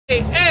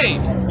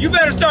hey, you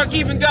better start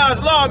keeping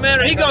God's law, man,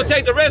 or he gonna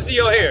take the rest of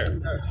your hair.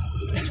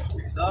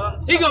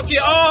 He gonna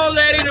get all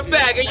that in the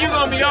back, and you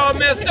gonna be all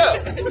messed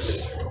up.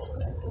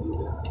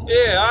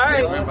 Yeah, all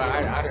right.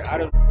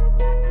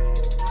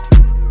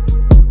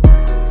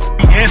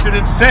 He answered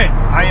and said,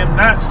 I am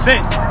not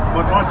sent,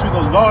 but unto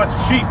the lost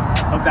sheep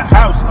of the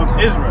house of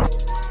Israel.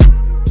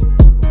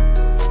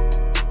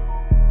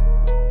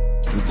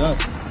 It does.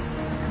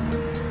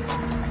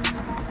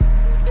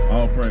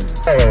 All praise.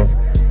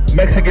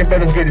 Mexican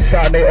brothers getting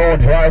shot in their own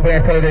driveway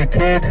in front of their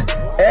kids.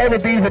 All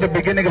of these are the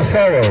beginning of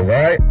sorrow,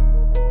 right?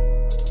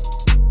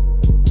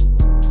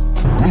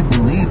 We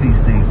believe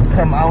these things. We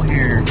come out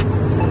here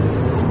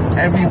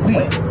every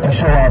week to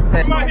show our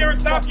faith. Come out here and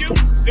stop you?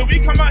 Did we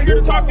come out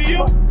here to talk to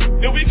you?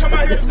 Did we come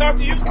out here to talk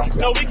to you?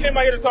 No, we came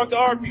out here to talk to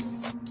our people.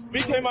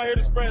 We came out here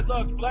to spread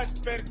love to Black,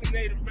 Hispanics, and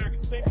Native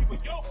Americans. Same people,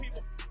 your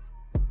people.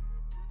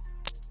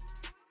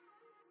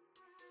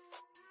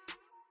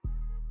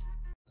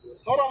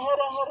 Hold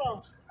on.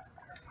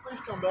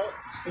 Please come back.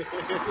 Please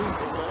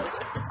come back.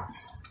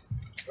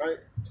 Right?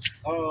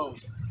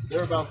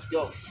 They're about to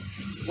go.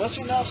 What's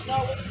your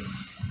nationality?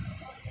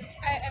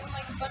 I'm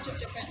like a bunch of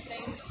different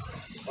things.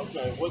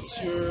 Okay,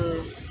 what's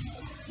your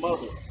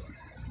mother?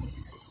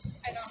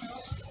 I don't know.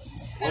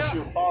 What's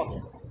your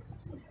father?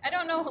 I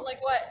don't know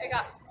like what I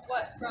got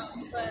what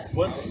from, but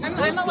I'm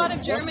a lot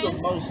of German. What's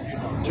the most you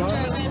know?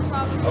 German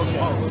probably. Okay.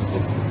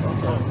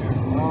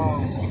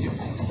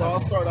 So I'll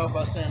start off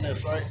by saying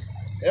this, right?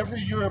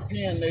 Every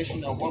European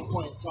nation at one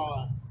point in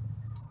time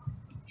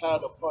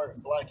had a part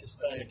in Black,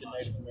 Hispanic, and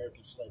Native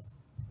American slavery.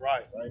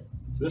 Right.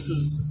 This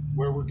is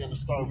where we're going to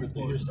start with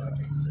the history,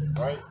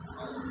 right?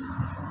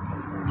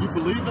 You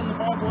believe in the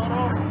Bible at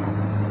all?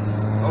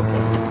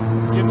 Okay.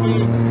 Give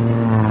me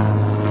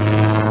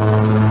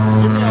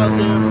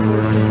Isaiah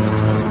 14 and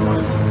 21.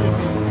 Give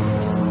me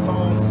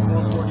Psalms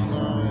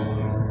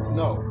 149.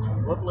 No,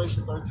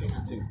 Revelation 13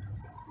 and 2.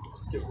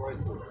 Let's get right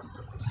to it.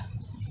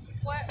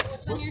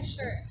 What's on your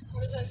shirt?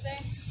 What does that say?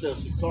 It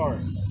says SICARRI.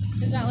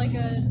 Is that like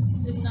a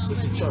denomination?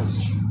 It's a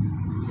church.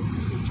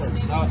 It's a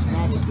church, not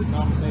a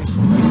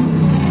denomination.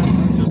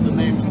 Just the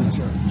name of the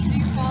church. Do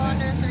you fall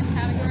under a certain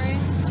category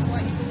of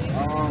what you believe?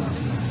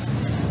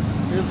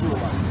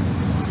 Israelite.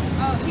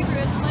 Oh, Hebrew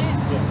Israelite?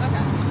 Yes.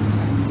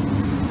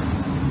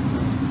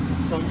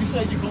 Okay. So you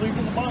say you believe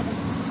in the Bible?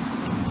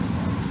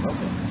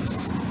 Okay.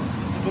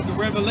 It's the book of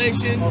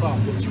Revelation. Hold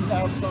on, but you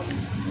have some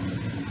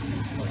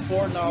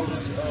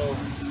foreknowledge of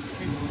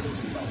Hebrew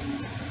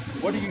Israelites.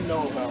 What do you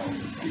know about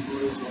Hebrew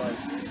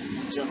Israelites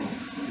in general?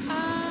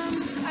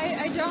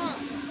 I don't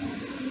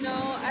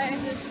know.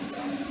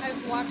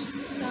 I've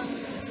watched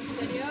some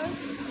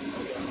videos,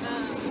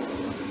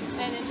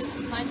 and it just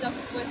lines up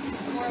with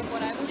more of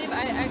what I believe.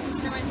 I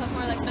consider myself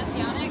more like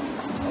messianic.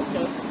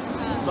 Okay.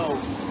 So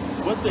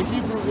what the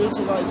Hebrew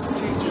Israelites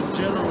teach in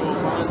general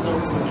lines up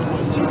with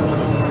what you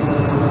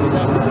believe. Is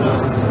that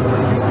because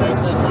you think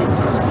that they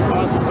teach the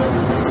God's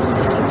better than the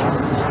Christian church?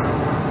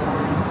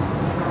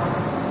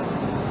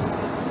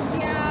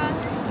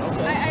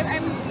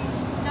 I'm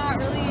not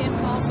really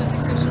involved with the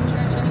Christian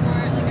church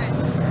anymore.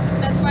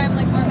 That's why I'm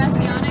like more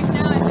messianic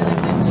now. I feel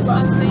like there's just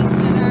some things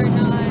that are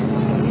not.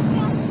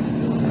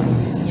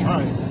 Yeah. All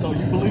right. So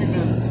you believe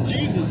in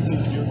Jesus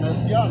because you're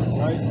messianic,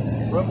 right?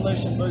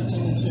 Revelation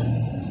 13 and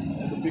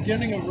 10. At the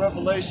beginning of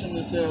Revelation,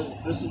 it says,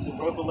 "This is the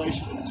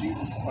revelation of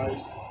Jesus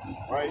Christ,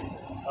 right?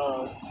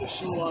 To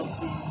shew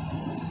unto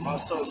my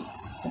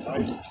servants,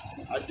 right?"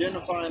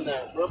 Identifying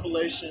that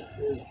revelation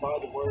is by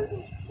the word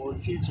or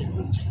teachings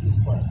of Jesus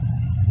Christ.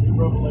 In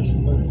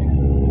Revelation 13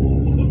 and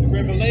 10. Book of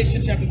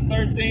Revelation, chapter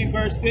 13,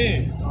 verse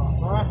 10.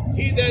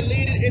 He that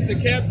leadeth into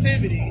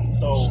captivity.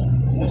 So,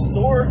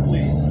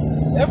 historically,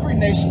 every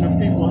nation of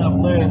people have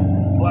led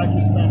Black,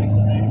 Hispanics,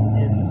 and Native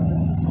Americans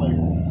into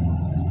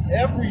slavery.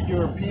 Every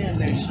European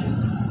nation,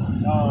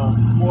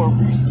 more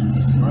recent,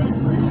 right,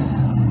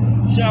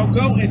 shall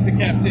go into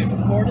captivity.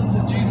 According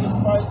to Jesus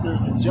Christ,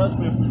 there's a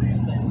judgment for these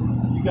things.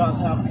 You guys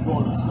have to go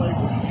into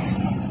slavery.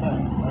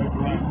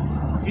 Right?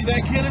 He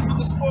that killeth with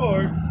the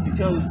sword.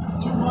 Because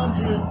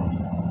 200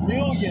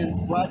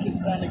 million Black,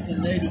 Hispanics,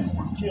 and Natives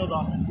were killed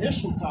on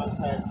initial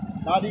contact,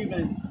 not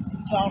even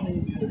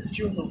counting the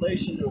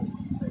accumulation of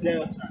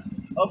death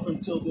up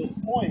until this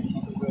point,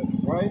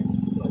 right?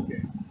 So,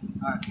 okay.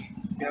 All right.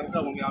 Yeah,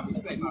 another one, y'all be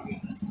safe out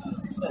here.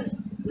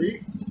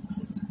 Read.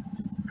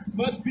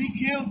 Must be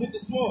killed with the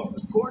sword.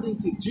 According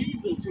to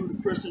Jesus, who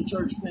the Christian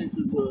church paints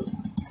as a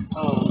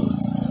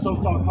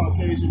so-called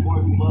Caucasian boy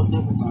who loves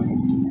everybody.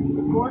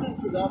 According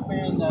to that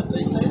man that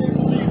they say they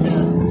believe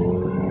in,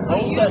 do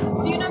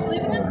you not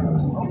believe in him?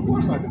 Of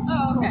course I do.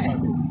 Oh, okay.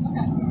 Okay.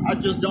 I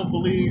just don't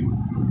believe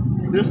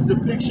this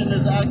depiction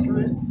is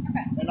accurate,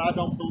 and I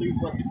don't believe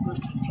what the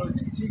Christian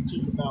church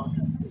teaches about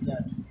him is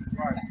accurate.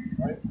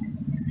 Right?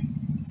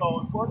 So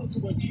according to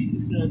what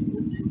Jesus says,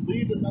 if you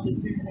lead another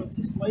people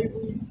into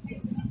slavery,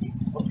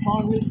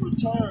 upon his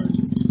return,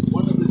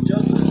 one of the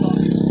judgments on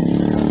his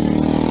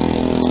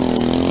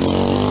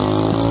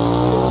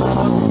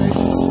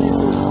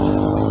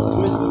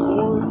with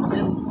war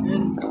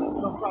in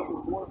some type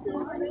of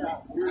warfare,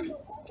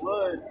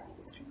 blood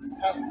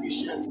has to be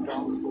shed to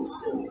balance those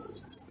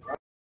scales.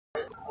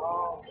 Right?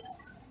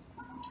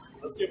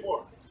 Let's get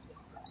more.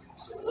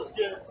 Let's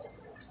get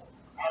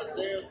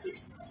Isaiah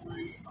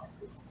 63,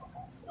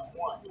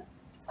 1.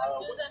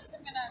 After this,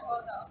 I'm gonna go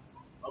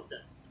though.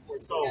 Okay.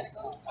 So,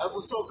 as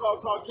a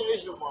so-called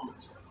Caucasian woman,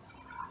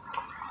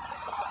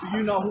 do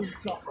you know who you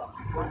come from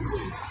before you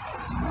leave?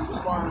 As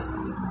far as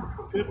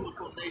the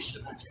biblical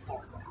nation that you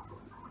come from?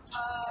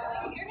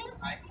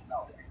 No.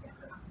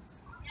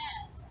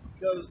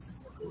 Because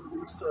you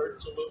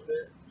research a little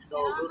bit, you know a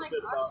little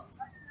bit about.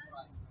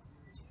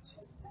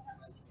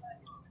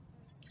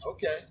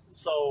 Okay,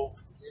 so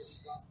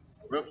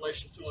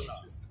Revelation 2 and 9.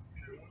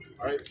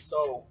 Right,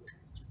 so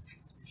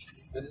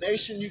the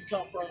nation you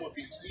come from would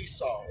be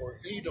Esau or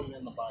Edom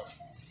in the Bible.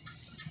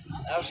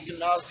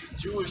 Ashkenazi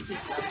Jewish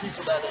people, the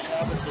people that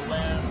inhabit the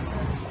land,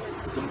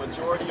 the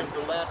majority of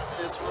the land of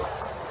Israel.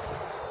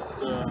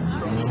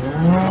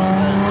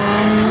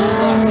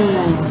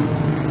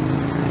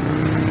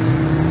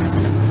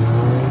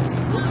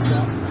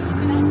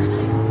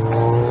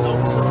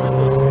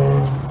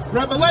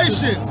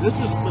 Revelations. This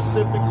is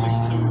specifically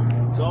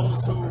to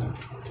those who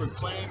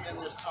proclaim in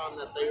this time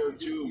that they are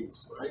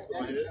Jews, right? Go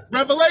ahead.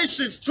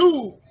 Revelations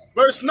 2,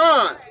 verse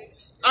 9.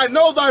 I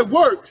know thy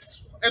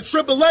works and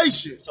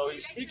tribulation. So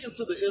he's speaking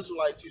to the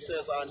Israelites. He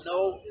says, I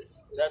know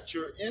that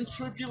you're in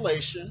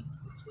tribulation.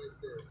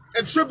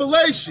 And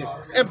tribulation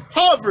and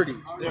poverty.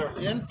 They're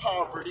in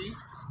poverty.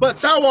 But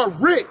thou art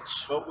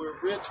rich. But we're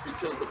rich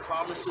because the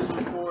promises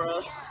are for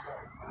us.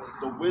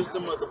 The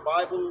wisdom of the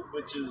Bible,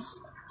 which is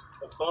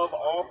above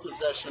all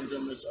possessions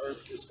in this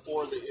earth, is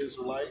for the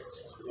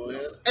Israelites. Go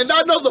ahead. And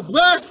I know the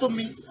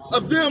blasphemy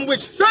of them which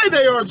say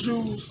they are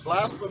Jews.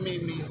 Blasphemy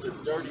means a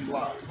dirty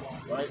lie,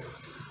 right?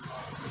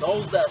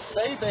 Those that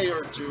say they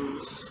are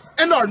Jews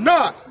and are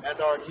not.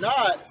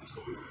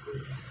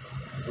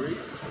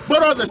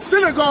 But are the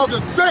synagogue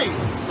of Satan.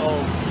 So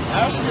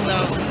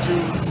Ashkenazi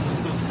Jews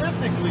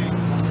specifically,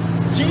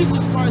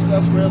 Jesus Christ,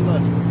 that's red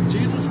letter.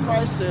 Jesus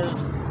Christ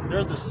says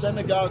they're the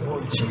synagogue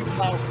or chief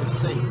house of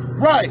Satan.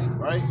 Right.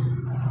 Right?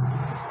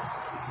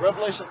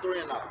 Revelation 3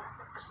 and 9.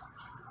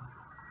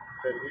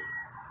 Say it again.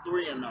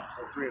 3 and 9.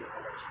 Oh, 3 and 9.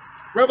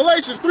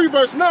 Revelations 3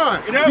 verse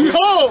 9.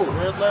 Behold.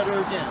 Red letter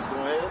again.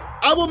 Go ahead.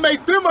 I will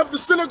make them of the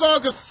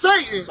synagogue of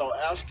Satan. So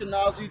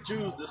Ashkenazi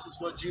Jews, this is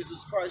what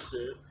Jesus Christ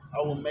said.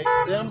 I will make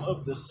them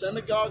of the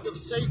synagogue of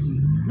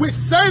Satan. Which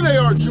say they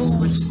are Jews.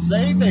 Which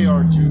say they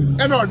are Jews.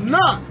 And are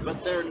not.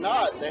 But they're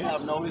not. They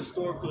have no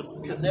historical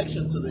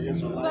connection to the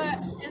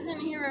Israelites. But isn't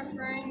he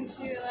referring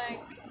to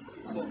like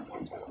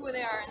who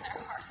they are in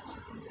their heart?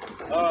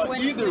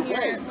 Either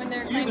way. When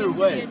they're claiming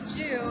to be a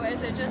Jew,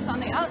 is it just on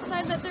the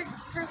outside that they're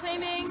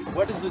proclaiming?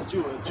 What is a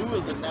Jew? A Jew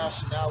is a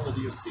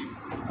nationality of people.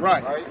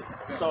 Right. Right?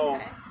 So,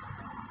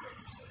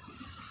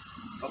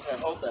 okay,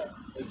 hold that.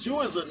 A Jew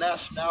is a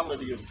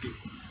nationality of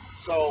people.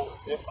 So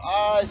if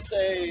I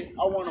say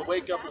I want to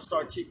wake up and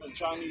start keeping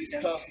Chinese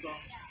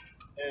customs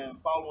and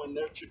following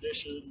their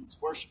traditions,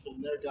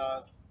 worshiping their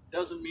gods,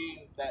 doesn't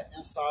mean that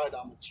inside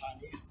I'm a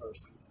Chinese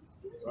person,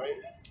 right?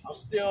 I'm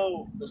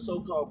still the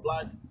so-called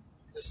black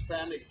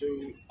Hispanic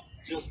dude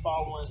just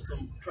following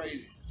some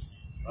craziness,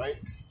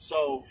 right?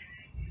 So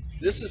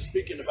this is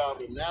speaking about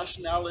the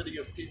nationality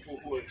of people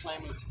who are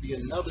claiming to be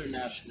another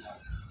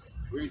nationality.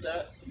 Read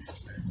that.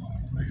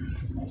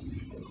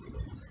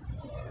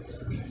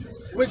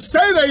 Which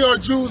say they are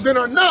Jews and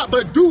are not,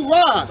 but do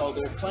lie. So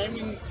they're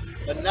claiming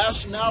a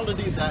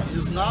nationality that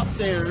is not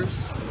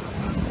theirs.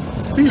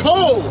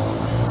 Behold,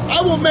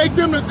 I will make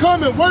them to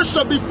come and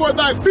worship before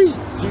thy feet.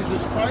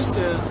 Jesus Christ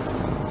says,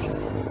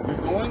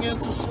 you're going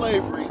into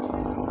slavery.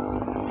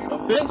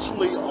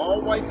 Eventually,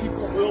 all white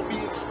people will be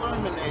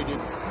exterminated.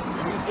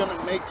 And he's going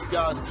to make you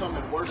guys come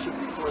and worship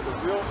before the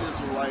real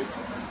Israelites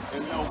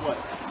and know what?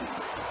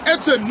 And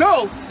to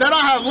know that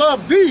I have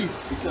loved thee.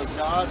 Because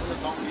God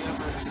has only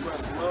ever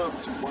expressed love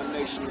to one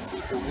nation of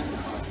people in the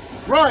Bible.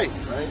 Right.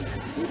 Right?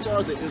 Which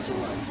are the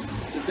Israelites.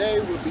 Today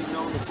would be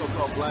known as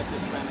so-called black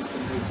Hispanics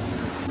and Native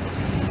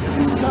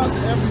Americans. Because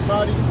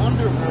everybody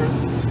under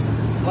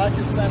earth, black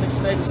Hispanics,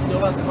 natives,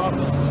 still at the bottom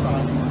of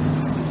society,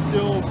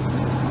 still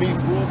being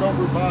ruled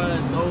over by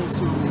those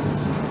who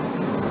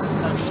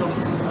have shown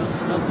us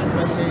nothing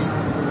but hate.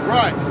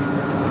 Right.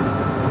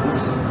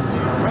 There's a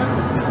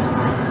recompense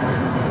for it,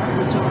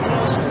 which is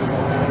bloodshed.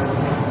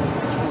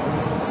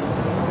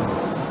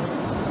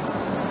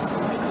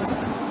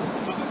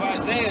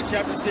 Isaiah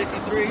chapter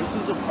 63. This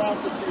is a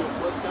prophecy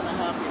of what's going to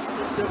happen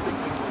specifically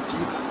when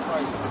Jesus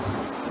Christ comes.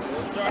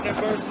 We'll start at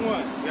verse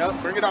 1.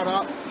 Yep, bring it out,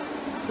 Op.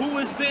 Who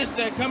is this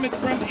that cometh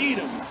from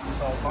Edom?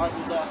 So the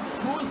Bible's asking,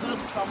 who is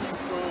this coming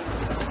from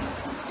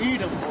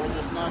Edom, or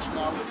this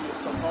nationality of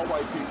so-called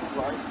white people,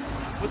 right?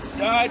 With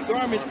dyed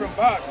garments from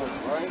BAJA.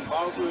 Right?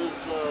 BAJA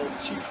is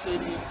chief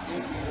city in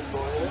Edom. Go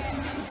ahead.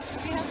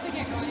 We have to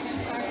get going, I'm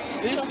sorry.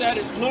 This that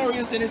is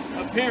glorious in his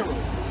apparel,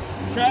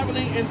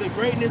 traveling in the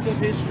greatness of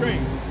his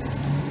strength.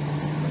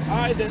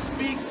 I that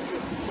speak.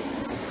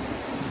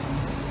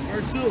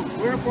 Verse 2.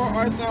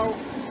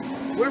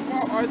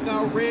 Wherefore art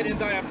thou red in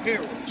thy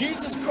apparel?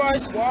 Jesus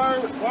Christ, why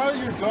are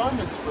your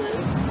garments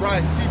red?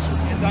 Right, teacher.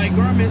 And thy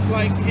garments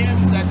like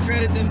him that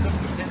treadeth in the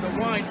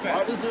wine fat.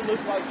 Why does it look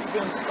like you've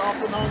been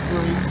stomping on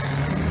grapes?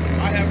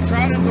 I have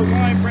trodden the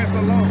winepress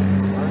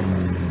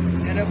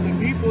alone, and of the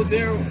people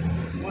there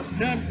was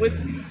none with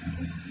me,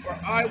 for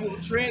I will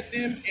tread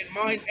them in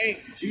mine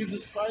anger.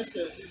 Jesus Christ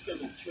says he's going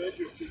to tread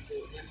your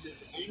people in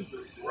his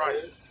anger.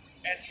 Right.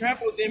 And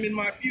trample them in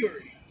my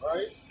fury.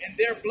 Right. And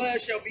their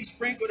blood shall be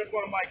sprinkled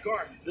upon my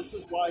garment. This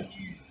is why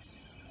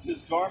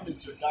his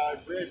garments are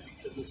dyed red,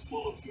 because it's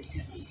full of your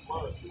people's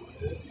blood.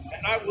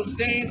 And I will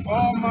stain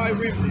all my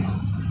remnant.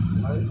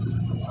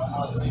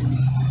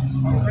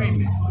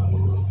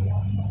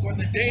 For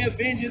the day of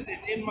vengeance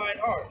is in mine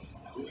heart,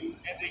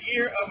 and the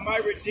year of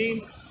my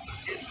redeemed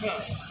is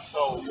come.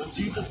 So when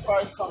Jesus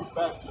Christ comes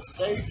back to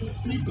save his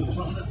people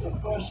from this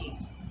oppression,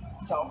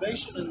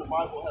 salvation in the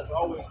Bible has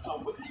always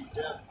come with the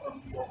death of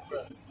the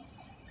oppressor.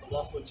 So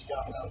that's what you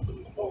guys have to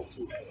look forward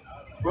to.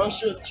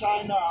 Russia,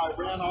 China,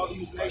 Iran, all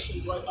these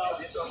nations right now,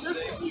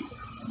 specifically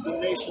the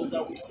nations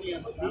that we see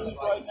in the news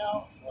right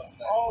now,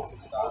 all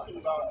spoken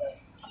about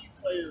as key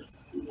players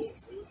in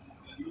these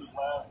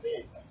last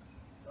days.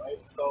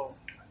 Right? So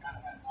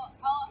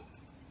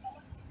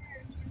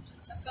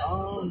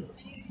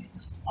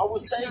I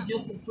would say do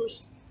some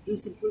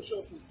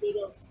push-ups and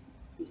sit-ups,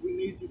 because we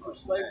need you for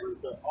slavery,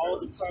 but all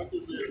the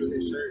crackers in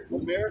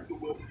America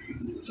will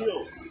be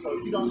killed. So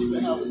you don't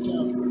even have a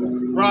chance for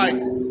that. Right.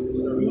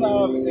 You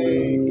have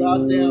a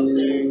goddamn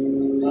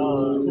thing.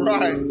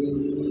 Right. I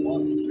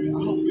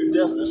hope your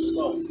death is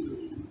slow.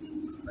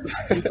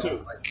 You too.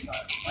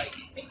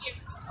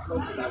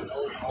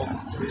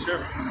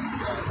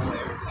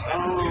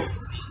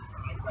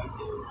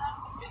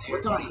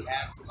 What time is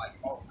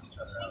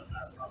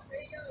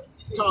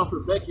it's time for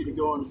Becky to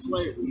go into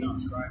slavery now.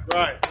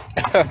 Right.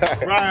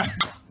 Right.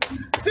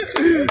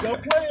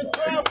 Don't play in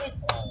traffic.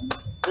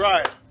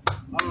 Right.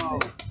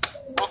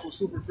 Uncle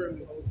super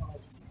friendly the whole time.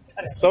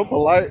 So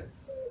polite.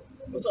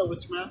 What's up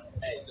with you, man?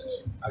 Hey,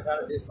 I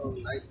gotta do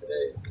something nice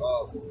today.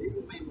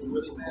 People made me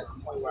really mad to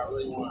the point where I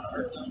really want to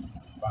hurt them.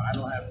 But I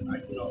don't have,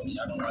 you know me,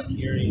 I don't like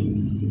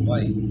carrying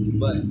weight.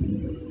 But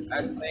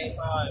at the same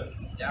time,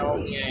 that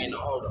on me ain't no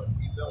hold up.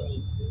 You feel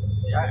me?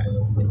 Yeah,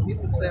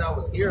 people said I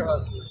was ear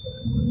hustling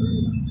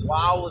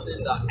while I was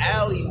in the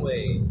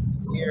alleyway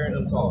hearing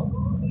them talk.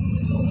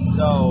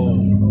 So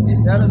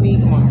instead of me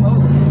going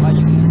closer, I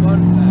use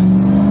fun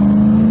facts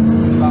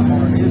about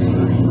our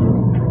history,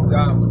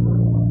 God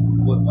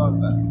with fun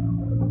facts.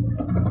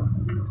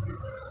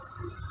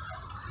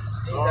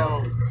 Who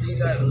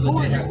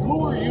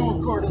are you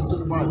according to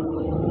the Bible?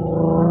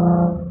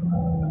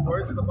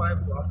 According to the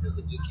Bible, I'm just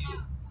a good kid.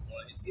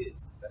 One of his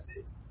kids. That's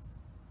it.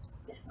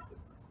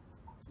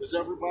 Is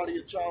everybody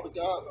a child of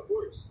God? Of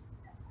course.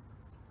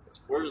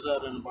 Where is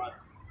that in the Bible?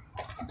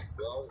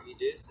 Well, he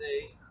did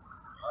say,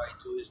 all right,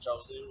 to his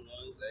chosen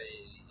ones, that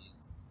he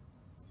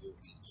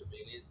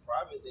didn't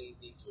promise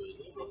anything to his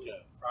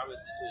promise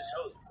to his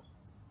chosen.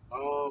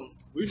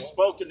 We've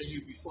spoken to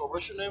you before.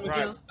 What's your name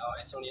again?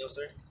 Antonio,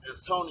 sir.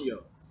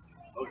 Antonio.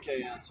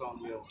 Okay,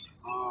 Antonio.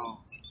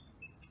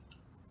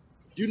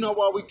 You know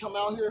why we come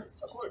out here?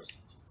 Of course.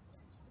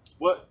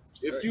 What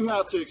if you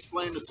had to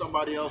explain to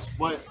somebody else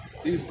what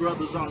these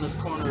brothers on this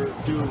corner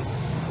do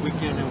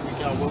week in and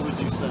week out? What would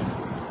you say?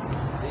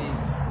 They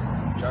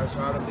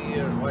try to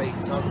be like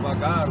talk about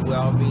God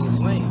without being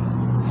slain.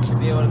 You should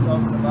be able to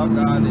talk about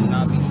God and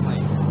not be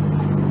slain.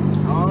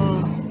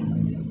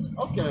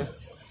 Okay.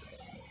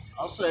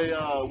 I'll say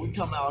we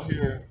come out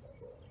here,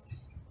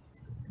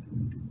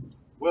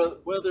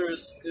 whether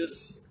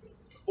it's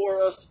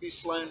for us to be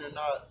slain or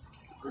not,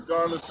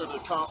 regardless of the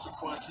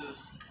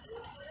consequences,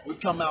 we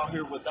come out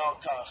here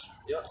without caution,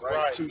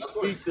 right? To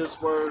speak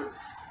this word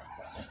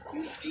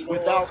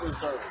without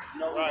reserve.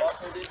 You know who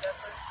also did that,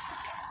 sir?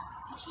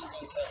 Machine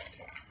Gun Kelly.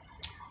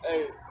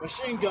 Hey,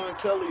 Machine Gun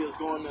Kelly is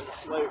going into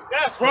slavery.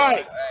 That's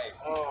right.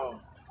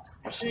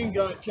 Machine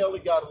Gun Kelly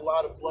got a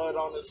lot of blood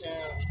on his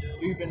hands,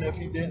 even if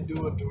he didn't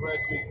do it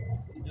directly.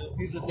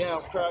 He's a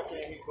damn cracker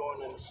and he's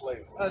going into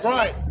slavery. That's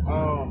right.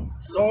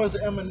 So is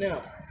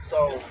Eminem.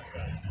 So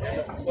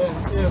if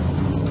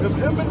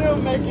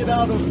Eminem make it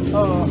out of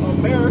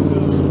America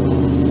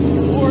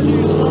before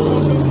these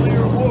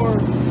nuclear war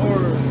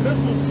or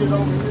missiles get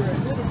over here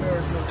and hit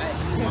America,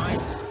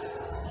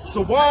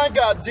 so Wine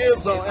got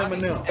dibs on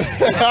Eminem. Okay,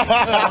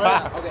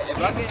 if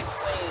I can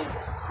explain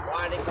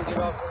why they can get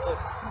off the hook.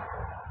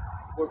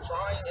 We're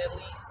trying at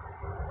least.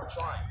 We're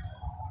trying.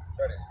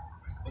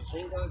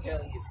 Machine Gun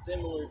Kelly is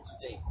similar to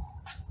David.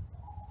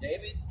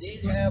 David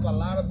did have a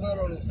lot of blood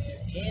on his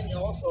hands, and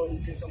also he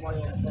sent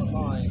somebody on the front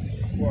lines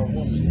for a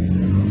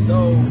woman.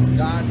 So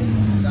God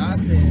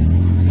said,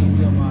 "You can't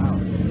build my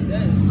house." He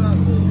said his son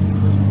to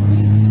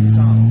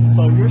push.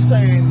 So you're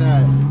saying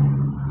that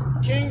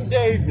King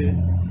David,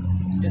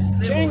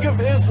 King of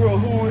Israel,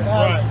 who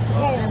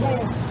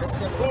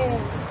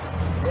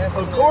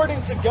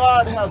according to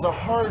God has a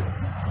heart.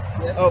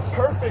 A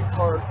perfect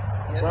heart,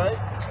 right?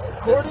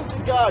 according to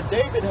God,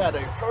 David had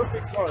a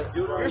perfect heart.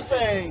 You're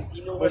saying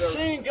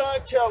Machine Gun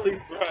Kelly,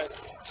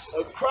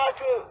 a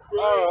cracker,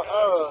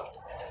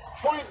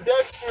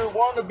 Poindexter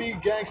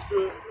wannabe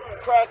gangster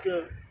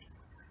cracker.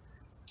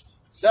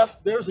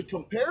 There's a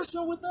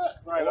comparison with that,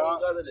 right?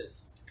 Because of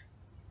this.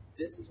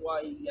 This is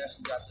why he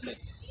actually got the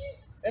nickname.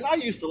 And I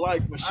used to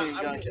like Machine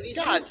Gun Kelly.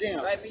 God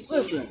damn. Right, me too.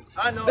 Listen,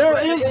 I know, there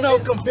is no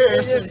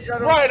comparison.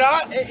 Right,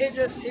 it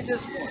just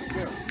one.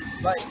 Yeah.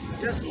 Like,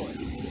 just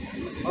one.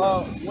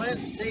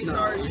 Once they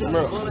started shooting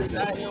bullets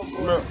at him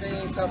for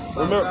saying stuff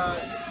about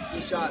God,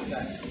 he shot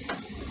back.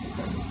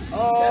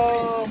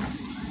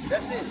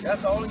 That's it.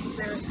 That's the only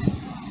comparison.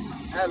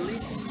 At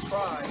least he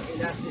tried,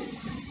 and that's it.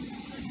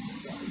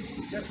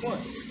 Just one.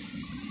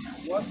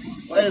 Once he,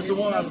 like, That's the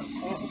one.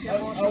 People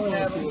kept on shooting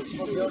at him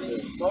for building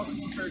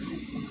multiple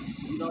churches.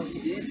 You know, he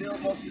did build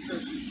multiple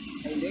churches,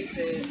 and they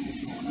said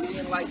we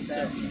didn't like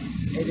that,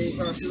 and they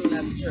started shooting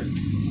at the church.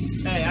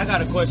 Hey, I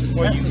got a question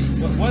for you.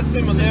 What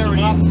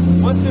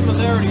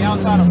similarity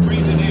outside of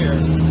breathing air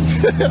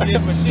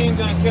did Machine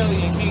Gun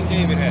Kelly and King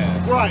David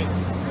have? Right.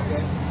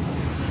 Okay.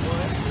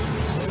 One,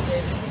 King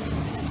David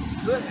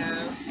could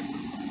have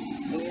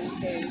went in the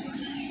cave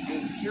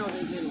and killed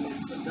his enemy.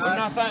 I'm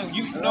not saying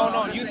you.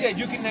 No. You said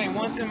you can name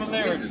one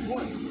similarity. Yeah, just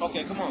one.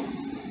 Okay, come on.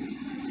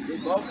 They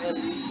both at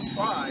least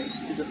tried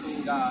to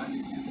defend God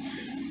in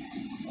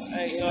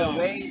the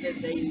way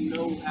that they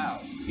know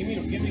how. Give me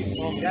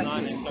Romans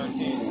 9 and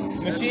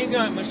 13. Machine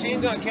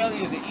Gun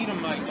Kelly is an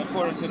Edomite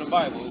according to the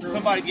Bible.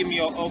 Somebody give me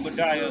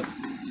Obadiah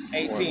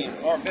 18,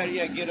 or better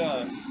yet, get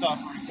a sought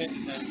for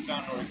repentance and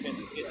found no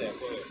repentance. Get that.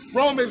 Go ahead.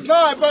 Romans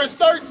 9 verse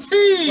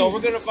 13. So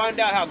we're gonna find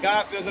out how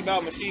God feels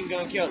about Machine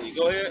Gun Kelly.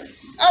 Go ahead.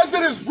 As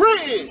it is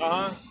written.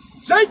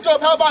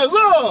 Jacob have I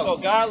loved. So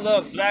God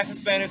loves blacks,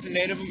 Hispanics, and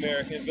Native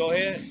Americans. Go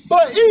ahead.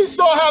 But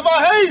Esau have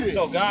I hated.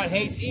 So God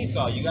hates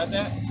Esau. You got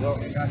that?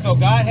 So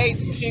God hates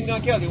Machine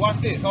Gun Kelly. Watch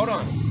this. Hold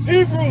on.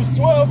 Hebrews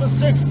 12 and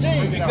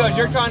 16. Because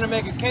you're trying to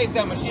make a case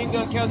that Machine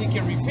Gun Kelly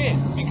can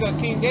repent. Because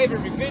King David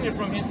repented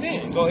from his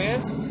sin. Go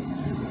ahead.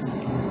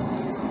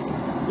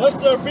 Lest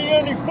there be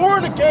any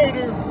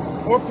fornicator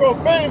or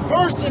profane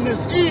person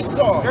is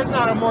Esau. There's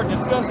not a more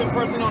disgusting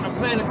person on the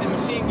planet than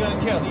Machine Gun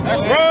Kelly.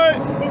 That's right.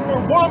 But for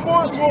one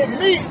morsel of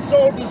meat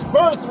sold his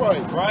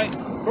birthright. Right.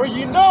 For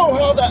you know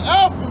how that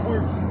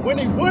afterward, when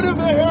he would have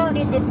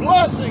inherited the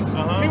blessing,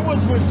 he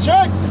was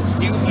rejected.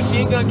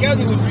 Machine Gun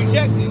Kelly was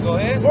rejected. Go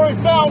ahead. For he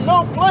found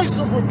no place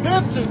of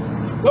repentance,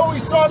 though he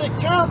sought it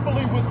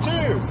carefully with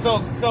tears. So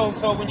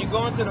when you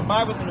go into the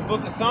Bible in the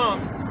book of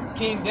Psalms,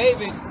 King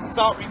David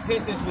sought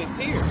repentance with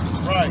tears.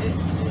 Right.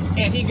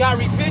 And he got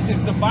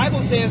repentance. The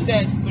Bible says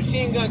that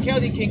Machine Gun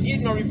Kelly can get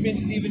no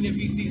repentance even if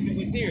he sees it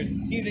with tears.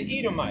 He's an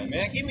Edomite,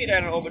 man. Give me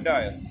that in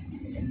Obadiah.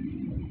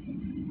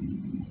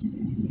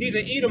 He's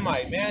an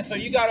Edomite, man. So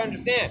you got to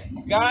understand,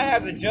 God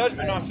has a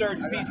judgment on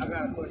certain people. I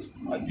got a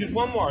question. Just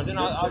one more, then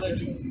I'll let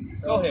you.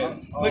 Go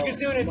ahead. But you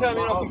still didn't tell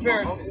me no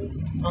comparison.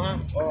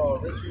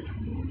 Richard,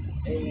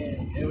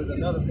 and there was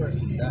another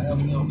person that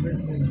helped me on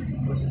Christmas,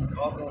 which is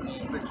also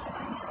named Richard.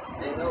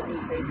 They helped me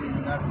save the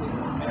United States of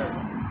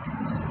America.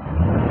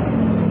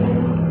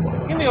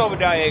 Give me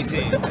Obadiah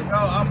 18.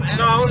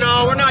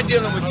 No, we're not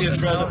dealing with this,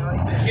 brother.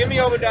 Give me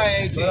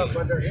Obadiah 18.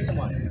 But they're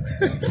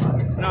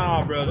Edomites.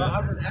 No, brother.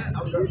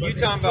 You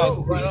talking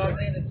about? I'm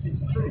saying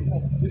it's true.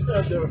 You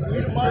said they're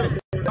Edomites.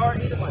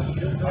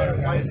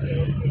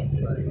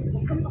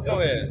 Go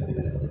ahead.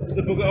 It's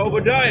the book of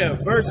Obadiah,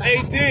 verse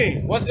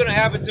 18. What's going to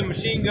happen to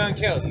Machine Gun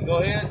Kelly? Go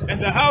ahead.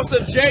 And the house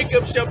of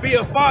Jacob shall be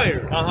a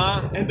fire.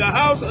 And the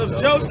house of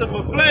Joseph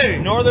a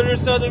flame. Northern or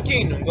Southern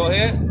Kingdom. Go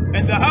ahead.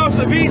 And the house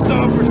of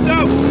Esau for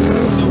stubble.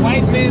 The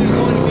white man is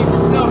going to be for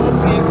stubble.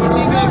 Is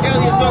Machine Gun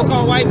Kelly a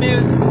so-called white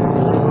man?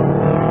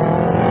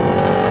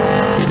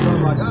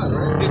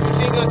 Is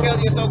Machine Gun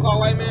Kelly a so-called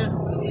white man?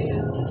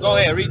 Go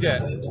ahead, read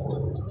that.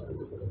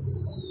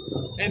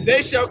 And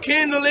they shall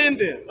kindle in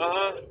them.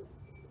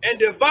 And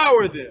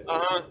devour them.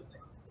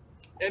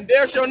 And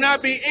there shall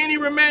not be any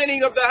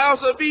remaining of the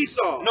house of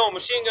Esau. No,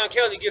 Machine Gun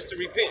Kelly gets to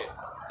repent.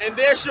 And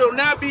there shall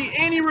not be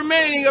any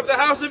remaining of the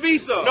house of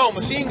Esau. No,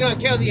 Machine Gun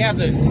Kelly has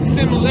a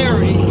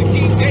similarity to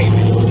King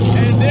David.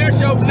 And there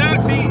shall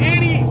not be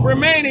any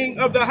remaining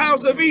of the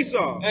house of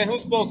Esau. And who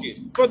spoke it?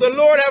 For the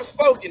Lord hath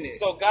spoken it.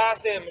 So God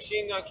said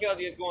Machine Gun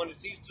Kelly is going to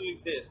cease to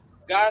exist.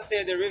 God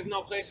said there is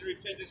no place of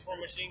repentance for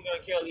Machine Gun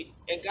Kelly.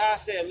 And God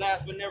said,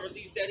 last but never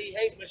least, that he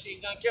hates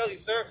Machine Gun Kelly,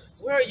 sir.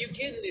 Where are you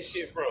getting this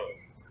shit from?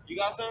 You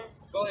got something?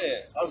 Go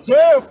ahead.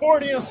 Isaiah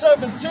 40 and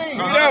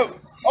 17.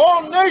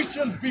 All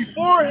nations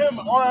before him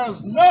are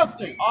as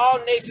nothing. All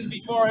nations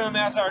before him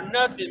are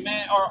nothing,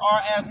 man, or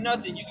are as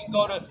nothing. You can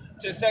go to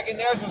 2nd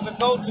Ezra and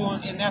go to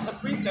him, and that's a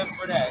precept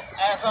for that.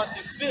 As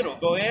unto spittle.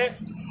 Go ahead.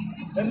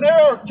 And they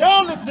are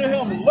counted to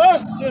him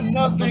less than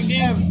nothing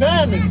and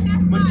vanity.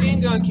 Machine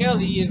Gun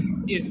Kelly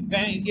is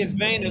vain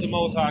in the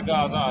Most High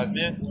God's eyes,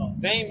 man.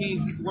 Vain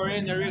means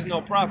wherein there is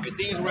no profit.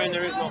 Things wherein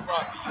there is no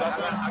profit. You got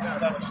that? I got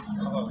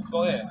that.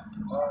 Go ahead.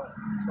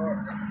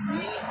 For me,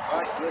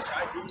 which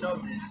I do know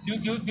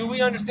this. Do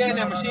we understand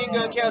that Machine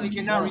Gun Kelly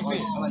cannot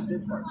repent? I like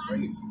this part right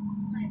here.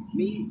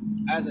 me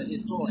as a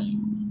historian,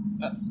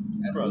 as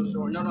a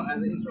historian,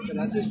 as a historian,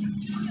 that's history,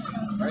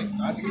 right?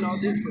 I do know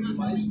this because of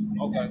my history.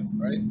 Okay,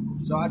 right?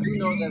 So I do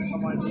know that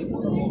somebody did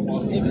put up a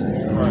false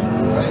image, right?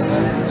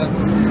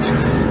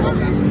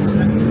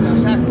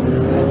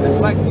 That's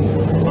like me.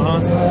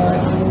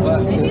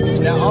 But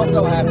that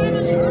also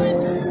happened to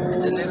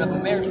the Native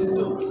Americans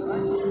too,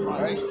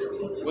 right?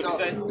 What you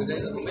say? The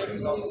Native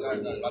Americans also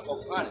got like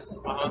Pocahontas.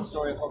 The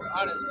story of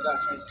Pocahontas, we got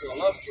changed to a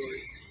love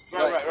story.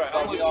 Right.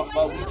 But we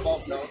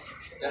both know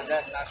that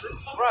that's not true.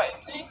 Right.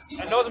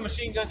 And those are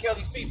Machine Gun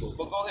Kelly's people.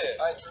 But go ahead.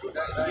 Right, true.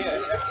 That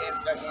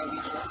can't be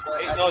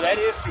true. No, that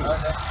is true.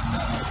 Like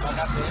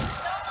I said,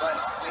 but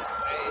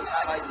it's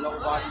not like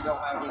nobody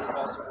don't have any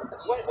culture.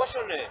 What's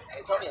your name?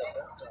 Antonio,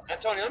 sir.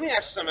 Antonio, let me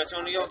ask you something,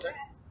 Antonio.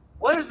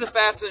 What is the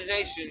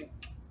fascination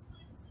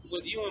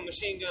with you and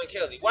Machine Gun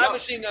Kelly? Why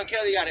Machine Gun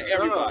Kelly out of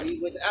everybody? No, he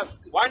went to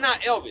Africa. Why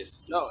not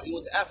Elvis? No, he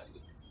went to Africa.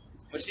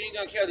 Machine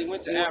Gun Kelly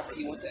went to Africa.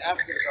 He went to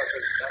Africa to start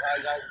preaching. That's how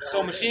he got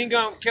So Machine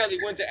Gun Kelly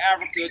went to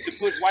Africa to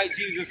push white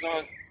Jesus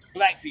on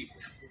black people.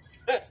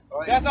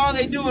 That's all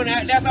they do,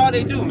 and that's all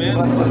they do, man.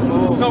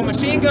 So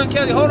Machine Gun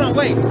Kelly, hold on,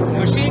 wait.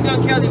 Machine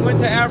Gun Kelly went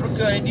to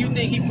Africa, and do you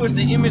think he pushed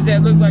the image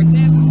that looked like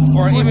this,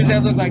 or an image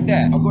that looked like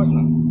that? Of course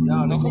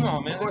not. No, come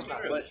on, man. Of course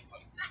not.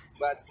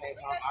 But at the same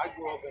time, I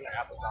grew up in an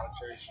apostolic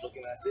church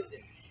looking at this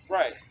image.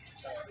 Right.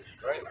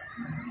 Right.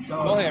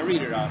 So go ahead,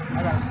 read it off.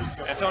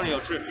 Antonio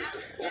tripping.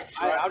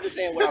 I'm just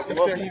saying what I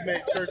grew up in. He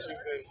made churches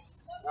in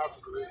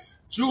Africa.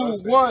 Jude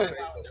 1,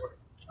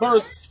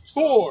 verse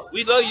 4.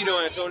 We love you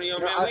though, Antonio,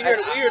 man.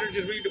 We're here to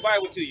just read the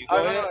Bible to you.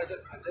 Go ahead.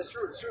 That's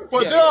true. That's true.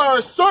 For there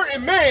are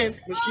certain men,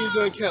 Machine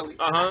Gun Kelly,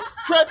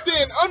 crept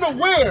in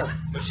unaware.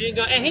 Machine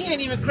Gun, and he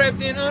ain't even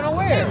crept in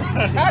unaware.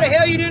 How the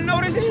hell you didn't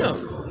notice him?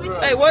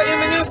 Hey, what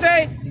Eminem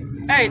say?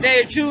 Hey,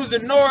 they choose the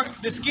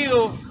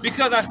skill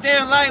because I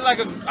stand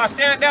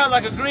out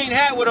like a green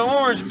hat with an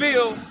orange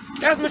bill.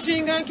 That's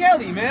Machine Gun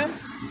Kelly, man.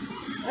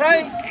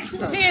 Right?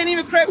 He ain't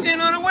even crept in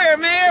unaware,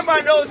 man.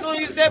 Everybody knows as soon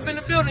as you step in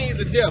the building, he's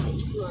a devil.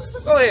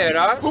 Go ahead,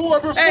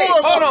 Hey,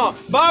 hold on.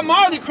 Bob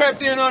Marley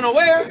crept in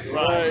unaware.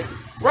 Right.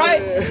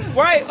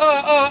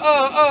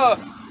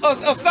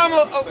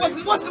 Osama,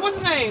 what's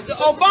his name?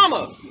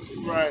 Obama.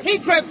 Right. He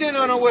crept in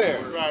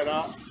unaware.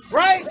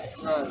 Right,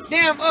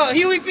 Damn,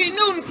 Huey P.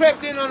 Newton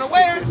crept in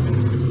unaware.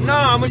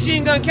 Nah,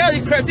 Machine Gun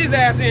Kelly crept his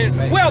ass in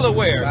well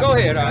aware. Go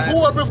ahead, Who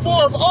are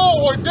before of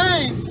all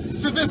ordained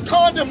to this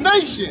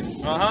condemnation.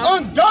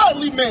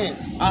 Ungodly man.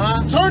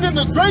 Turning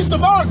the grace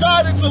of our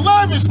God into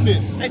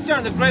lavishness. They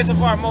turn the grace of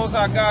our Most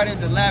High God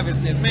into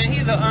lavishness. Man,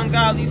 he's an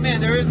ungodly man.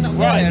 There is no...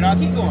 Go ahead, I'll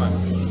keep going.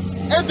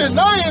 And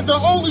denying the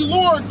only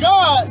Lord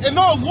God and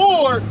our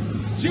Lord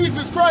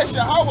Jesus Christ,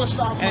 Yahweh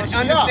Shah And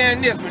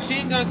understand this,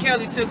 Machine Gun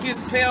Kelly took his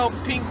pale,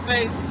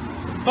 pink-faced,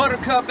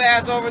 buttercup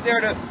ass over there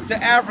to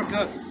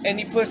Africa, and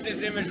he pushed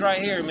this image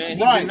right here, man.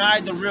 He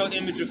denied the real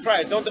image of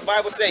Christ. Don't the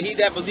Bible say, he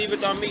that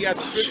believeth on me, as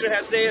the scripture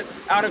has said,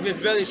 out of his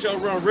belly shall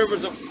run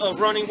rivers of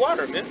running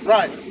water, man.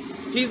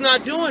 He's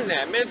not doing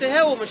that, man. To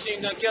hell with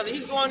Machine Gun Kelly.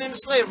 He's going into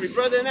slavery,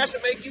 brother, and that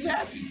should make you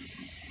happy.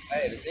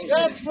 Hey, the thing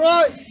That's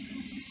right.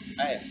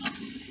 Hey.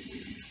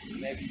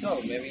 Maybe so.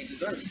 Maybe he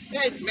deserves it.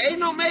 Hey,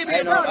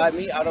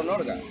 maybe. I don't know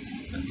the guy.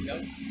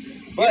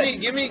 But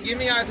give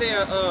me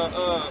Isaiah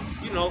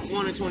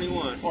 1 and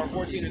 21 or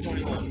 14 and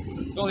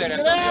 21. Go ahead,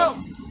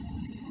 Antonio.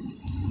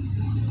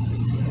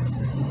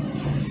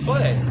 Go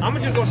ahead. I'm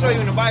just gonna show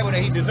you in the Bible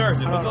that he deserves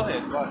it. But go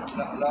ahead.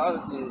 The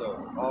other thing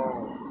though,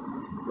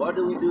 what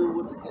do we do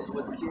with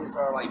the kids that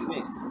are like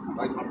mixed,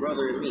 like my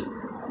brother and me?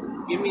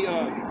 Give me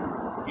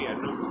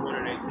Numbers 1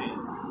 and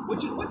 18. What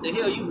the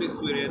hell you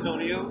mixed with,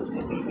 Antonio?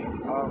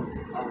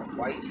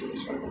 White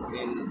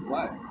and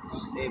black.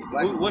 And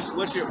black.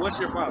 What's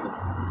your father?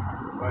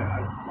 Right,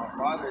 my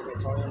father is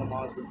Antonio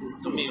Lamont's with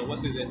his son.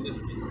 What's his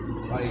ethnicity?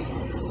 Like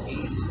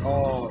he's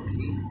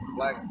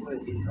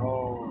Blackfoot and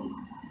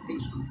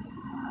Haitian.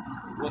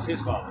 What's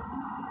his father?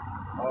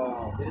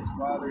 His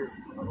father's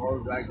all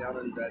back down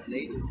in that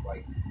native,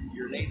 like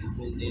your natives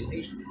in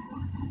Haitian.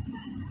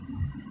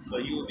 So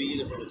you would be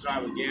either from the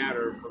tribe of Gad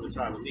or from the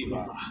tribe of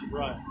Levi.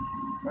 Right.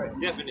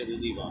 Definitely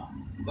Levi.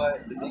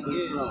 But the thing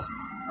is,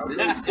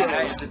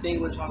 the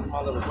thing we're talking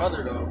about, my little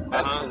brother though,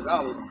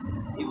 Gonzalez,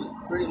 he was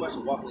pretty much a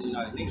walking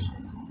United Nations.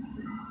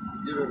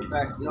 Due to the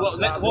fact,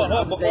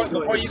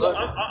 before you go,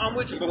 I'm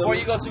with you. Before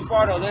you go too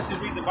far though, let's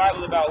just read the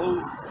Bible about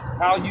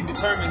how you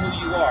determine who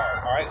you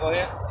are. All right, go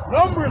ahead.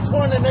 Numbers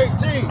 1 and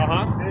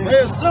 18. They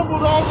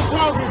assembled all the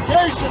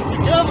congregation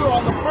together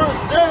on the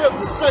first day of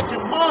the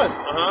second month.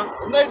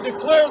 And they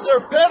declared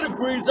their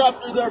pedigrees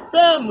after their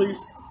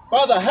families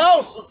by the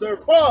house of their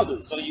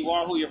fathers. So you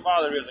are who your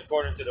father is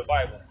according to the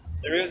Bible.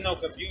 There is no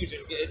confusion.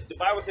 The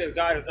Bible says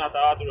God is not the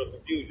author of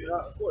confusion.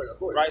 Of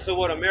course. Right? So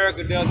what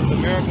America does is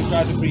America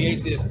tries to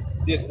create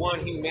this one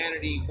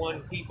humanity,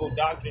 one people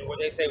doctrine where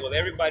they say, well,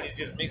 everybody's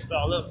just mixed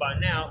all up by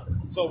now,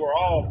 so we're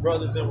all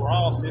brothers and we're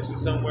all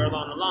sisters somewhere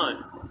along the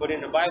line. But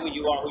in the Bible,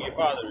 you are who your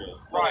father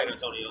is. Right,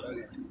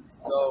 Antonio?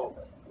 So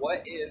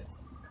what if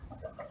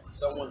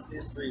someone's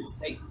history was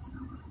taken?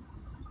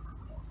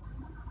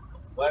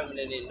 What if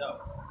they didn't know?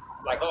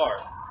 Like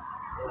ours.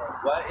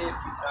 What if you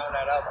found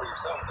that out for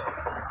yourself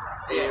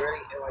though? Yeah, really,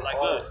 like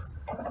ours. us.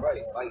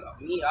 Right, like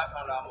me, I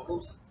found out I'm a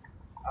loose.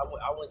 I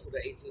went to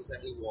the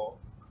 1870 wall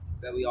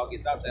that we all get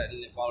stopped at,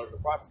 and then followed the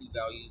property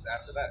values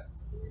after that.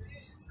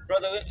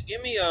 Brother,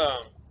 give me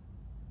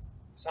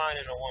sign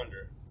and a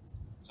wonder.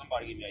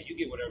 Somebody give me that. You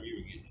get whatever you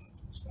were getting.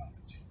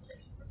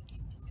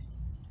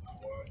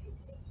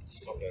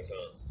 Okay, son.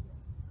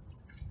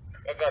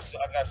 I got you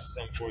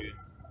something for you.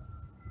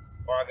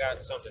 Or I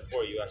got something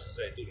for you, I should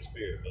say, through the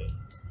Spirit, man.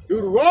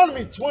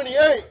 Deuteronomy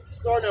 28,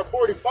 starting at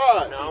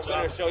 45. Now, I'm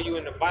going to show you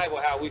in the Bible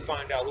how we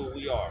find out who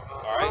we are.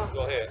 All right?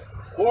 Go ahead.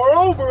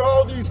 Moreover,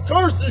 all these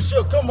curses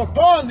shall come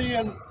upon thee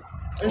and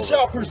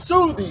shall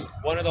pursue thee.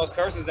 One of those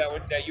curses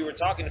that you were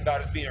talking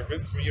about is being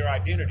ripped from your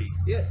identity.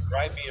 Yeah.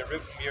 Right? Being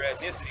ripped from your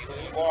ethnicity, who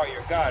you are,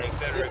 your God,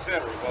 etc.,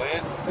 etc. Go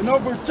ahead. And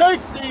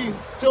overtake thee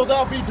till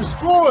thou be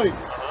destroyed,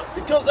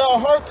 because thou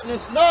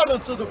hearkenest not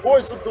unto the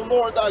voice of the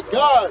Lord thy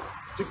God,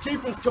 to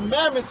keep his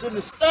commandments and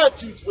his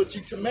statutes which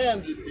he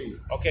commanded thee.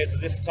 Okay, so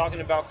this is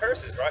talking about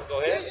curses, right? Go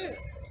ahead. Yeah.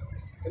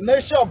 And they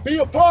shall be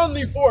upon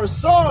thee for a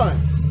sign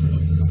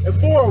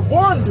and for a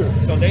wonder.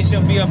 So they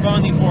shall be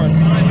upon thee for a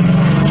sign and for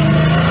a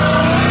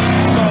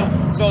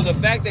wonder. So the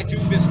fact that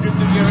you've been stripped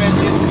of your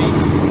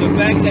ethnicity, the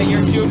fact that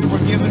your children were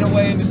given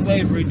away into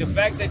slavery, the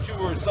fact that you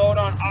were sold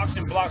on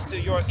auction blocks to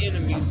your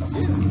enemies,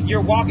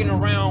 you're walking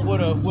around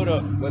with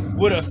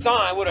a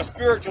sign, with a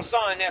spiritual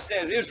sign that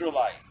says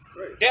Israelite.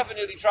 Right.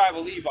 Definitely tribe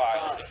of Levi.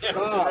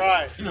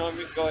 Right. You know what I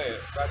mean? Go ahead.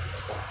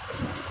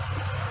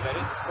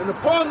 And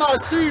upon thy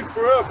seed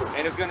forever.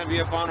 And it's going to be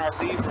upon our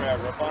seed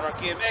forever, upon our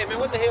kid. Hey, man,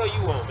 what the hell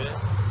you want, man?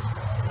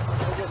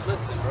 I'm just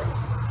listening, bro.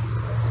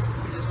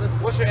 Just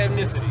listening. What's your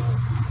ethnicity?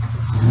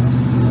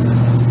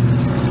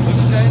 What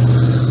you say?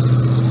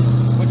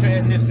 What's your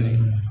ethnicity?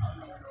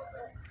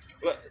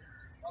 What?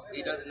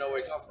 He doesn't know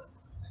where he comes from.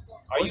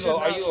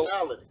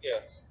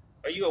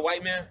 Are you a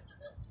white man?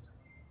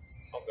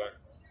 Okay.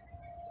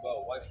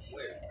 Well, white from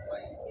where?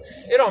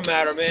 It don't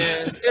matter,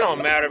 man. It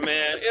don't matter,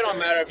 man. It don't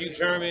matter if you're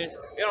German.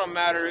 It don't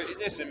matter.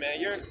 Listen,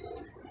 man.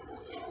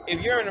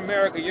 If you're in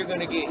America, you're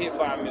gonna get hit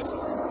by a missile.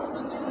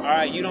 All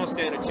right, you don't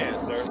stand a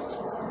chance, sir.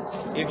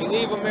 If you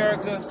leave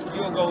America,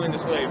 you'll go into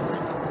slavery.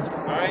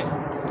 All right.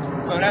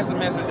 So that's the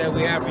message that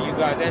we have for you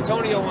guys.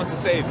 Antonio wants to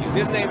save you.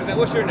 His name is.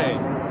 What's your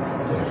name?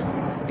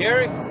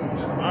 Derek.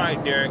 All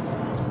right, Derek.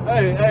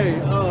 Hey,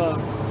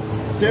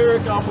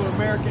 Derek off of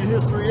American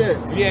History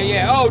X.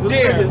 Yeah. Oh,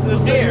 Derek.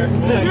 This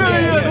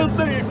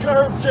nigga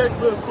curve check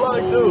with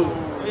black dude.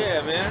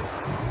 Yeah, man.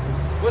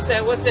 What's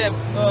that?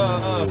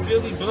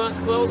 Philly Blunt's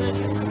clothing?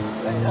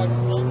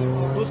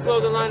 Whose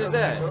clothing line is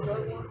that?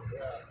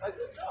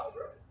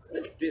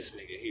 Look at this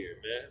nigga here,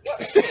 man.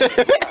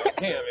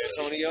 Damn,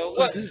 Antonio.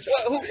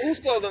 Whose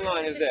clothing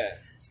line is that?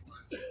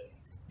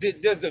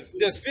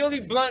 Does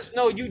Philly Blunts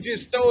know you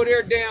just stole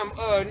their damn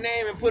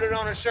name and put it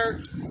on a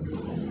shirt?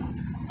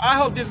 I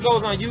hope this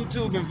goes on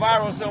YouTube and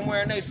viral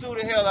somewhere and they sue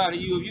the hell out of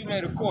you if you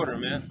made a quarter,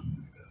 man.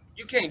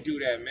 You can't do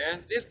that,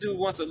 man. This dude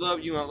wants to love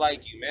you and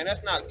like you, man.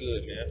 That's not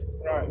good, man.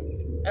 Right.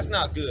 That's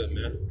not good,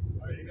 man.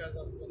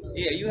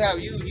 Yeah,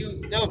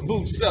 those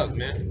boots suck,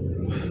 man.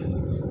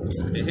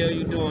 What the hell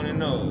you doing in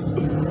those?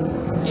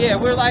 Yeah,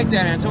 we're like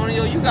that,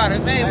 Antonio. You gotta,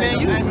 man,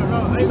 you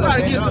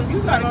gotta get some.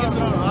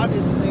 I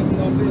did the same thing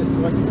on this.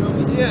 Like, you feel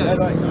me? Yeah. I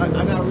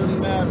got really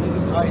mad,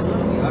 niggas.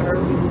 I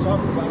heard people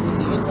talking about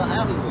me in the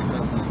alleyway.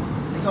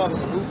 They call me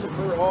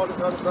Lucifer, all this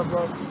other stuff,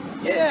 bro.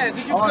 Yeah,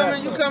 cause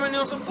you coming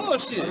on some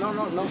bullshit.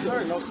 No,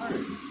 sir.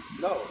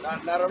 No,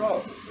 not at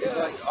all.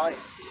 Yeah. It's like,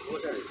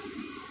 what is?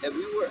 If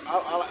we were,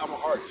 I'm an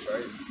artist,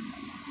 right?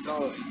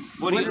 So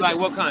what do you like?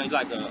 What kind?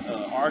 Like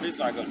a artist,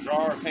 like a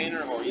drawer,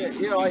 painter, or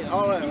yeah, like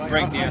all that. Like,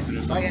 breakdancing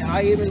or something.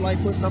 I even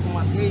like put stuff on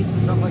my skates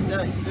and stuff like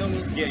that. You feel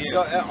me? Yeah. You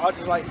know, I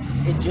just like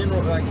in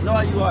general, like you know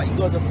how you are. You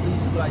go to the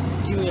police and be like,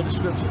 give me a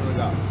description of the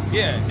guy.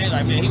 Yeah, they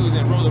like, man, he was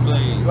in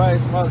rollerblades. Right,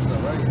 some other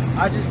stuff, right?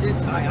 I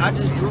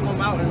just drew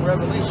them out in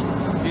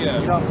Revelations. Yeah.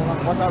 You know,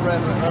 once I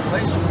read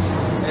Revelations,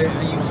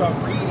 and you start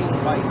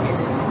reading, like, and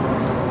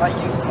then, like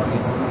you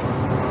fucking.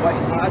 Like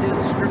when I did a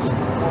description for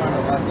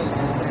I think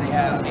they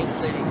had 8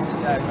 legs, this,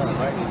 that, and other,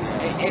 right?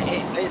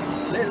 It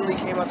literally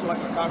came out to like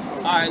a cockroach.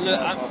 All right, look,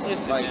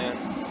 listen, like, man,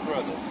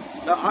 brother.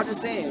 No, I'm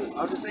just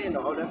saying,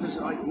 though, that's just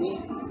like me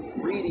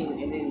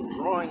reading and then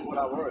drawing what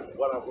I wrote,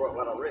 what I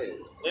read.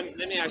 Let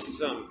me ask you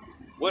something.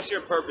 What's your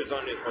purpose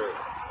on this earth?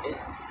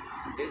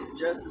 It's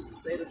just to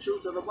say the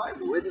truth of the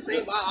Bible. It's the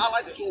same. I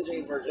like the King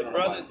James version.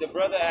 The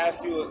brother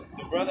asked you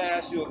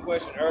a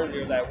question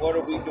earlier, like, what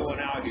are we doing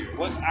out here?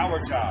 What's our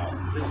job?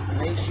 To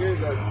make sure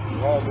that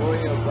all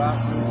glory of God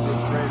is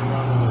spread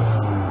around the world.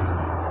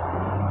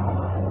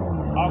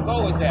 I'll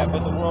go with that,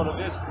 but the world of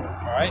Israel,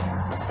 all right?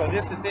 So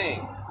this is the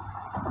thing.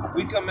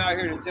 We come out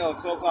here to tell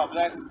so-called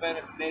blacks,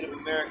 Hispanics, and Native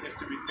Americans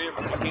to repent,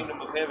 for the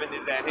kingdom of heaven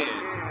is at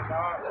hand,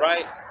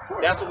 right?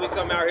 That's what we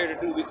come out here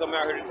to do. We come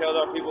out here to tell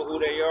our people who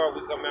they are.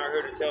 We come out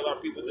here to tell our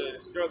people the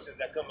instructions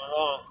that come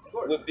along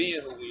with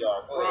being who we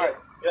are. Right.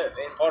 Yeah,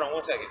 hold on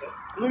 1 second.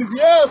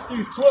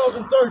 Ecclesiastes 12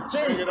 and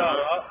 13.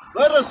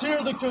 Let us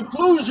hear the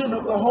conclusion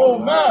of the whole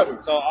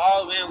matter. So,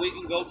 man, we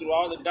can go through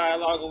all the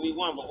dialogue that we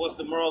want, but what's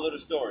the moral of the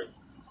story?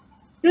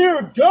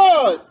 Fear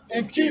God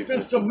and keep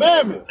His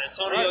commandments.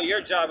 Antonio,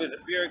 your job is to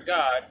fear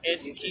God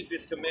and to keep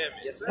His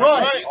commandments. Yes, sir.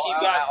 Right. You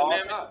keep God's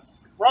commandments?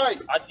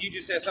 Right. You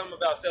just said something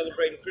about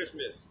celebrating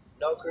Christmas.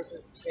 No,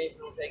 Christmas came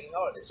from pagan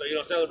holidays. So you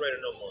don't celebrate it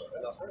no more?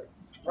 No, sir.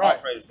 Right.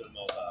 All praise to the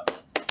Most High.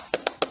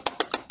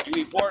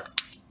 You eat pork?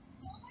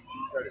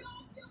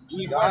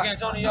 You eat pork,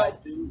 Antonio? I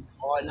do.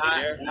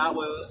 Not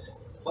well,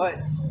 but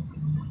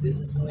this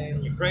is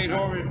when you prayed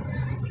over it.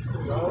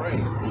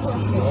 Pray.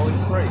 Always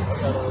pray.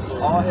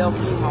 All hell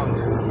seem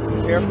hunger.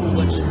 Careful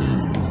what you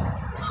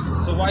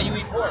eat. So why you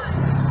eat pork?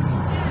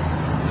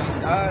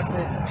 God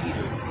said to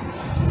Peter,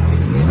 he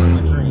gave him a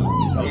dream.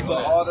 He put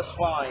all the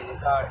swine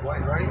inside,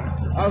 right?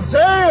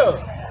 Isaiah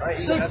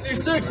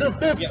 66 and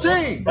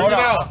 15. Hold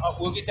on.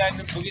 We'll get that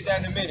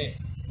in a minute.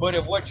 But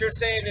if what you're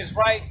saying is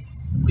right,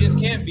 this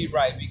can't be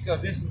right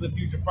because this is a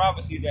future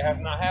prophecy that has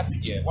not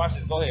happened yet. Watch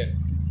this. Go ahead.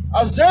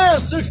 Isaiah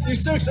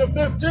 66 and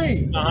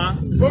 15.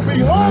 For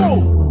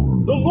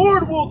behold, the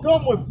Lord will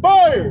come with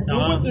fire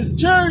and with his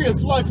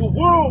chariots like a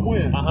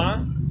whirlwind.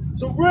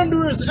 To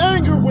render his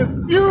anger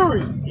with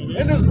fury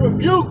and his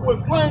rebuke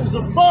with flames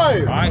of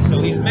fire. All right, so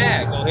he's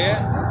mad. Go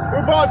ahead.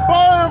 For by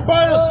fire and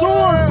by a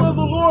sword will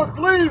the Lord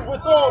plead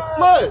with all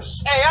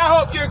flesh. Hey, I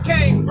hope your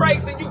cane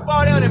breaks and you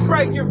fall down and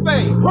break your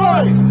face.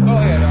 Right. Go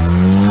ahead.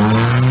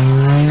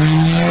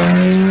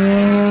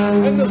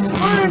 And the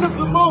slain of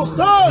the Most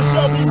High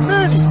shall be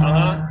many.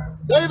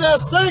 They that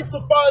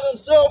sanctify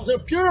themselves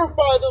and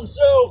purify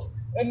themselves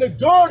in the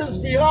gardens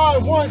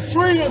behind one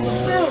tree in the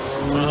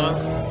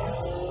fields.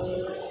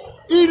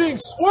 Eating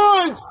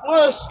swine's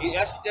flesh.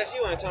 That's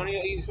you,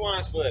 Antonio, eating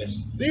swine's flesh.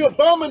 The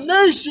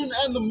abomination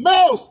and the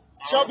mouse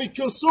shall be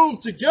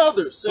consumed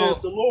together,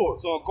 saith the Lord.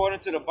 So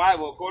according to the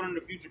Bible, according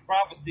to future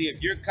prophecy,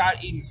 if you're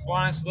caught eating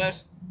swine's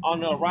flesh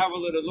on the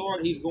arrival of the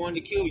Lord, he's going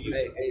to kill you.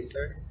 Hey,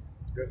 sir.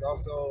 There's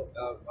also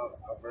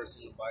a verse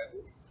in the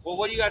Bible. Well,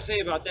 what do you got to say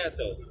about that,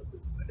 though?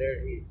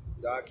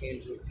 God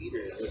came to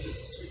Peter, which is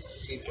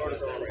chief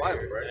cornerstone of the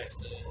Bible, right?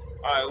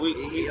 All right,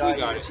 we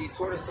got it. Chief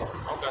cornerstone.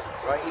 Okay.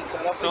 Right, he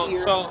cut up his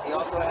ear. He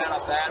also had a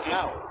bad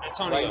mouth.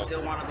 Antonio, he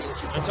still wanted to be a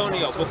chief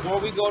Antonio, cornerstone.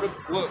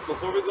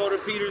 before we go to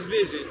Peter's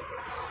vision,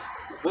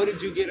 what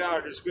did you get out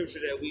of the scripture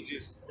that we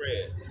just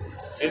read?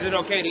 Is it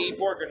okay to eat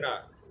pork or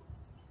not?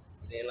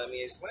 You didn't let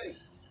me explain.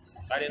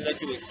 I didn't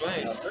let you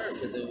explain. No, sir,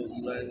 because then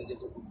you let me get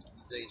to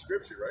the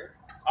scripture, right?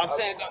 I'm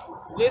saying,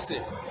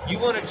 listen, you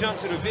want to jump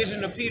to the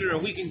vision of Peter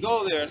and we can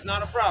go there. It's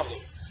not a problem.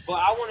 But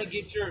I want to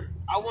get your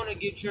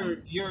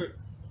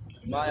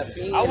my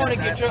opinion. I want to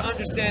get your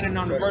understanding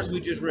on the verse we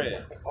just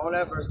read. On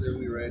that verse that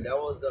we read, that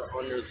was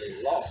under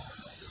the law.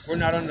 We're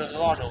not under the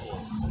law no more.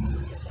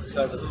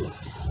 Because of who?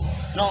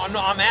 No,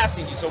 I'm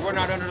asking you. So we're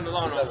not under the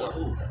law no more. Because of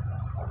who?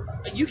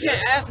 You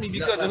can't ask me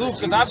because of who,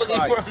 because I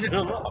believe we're under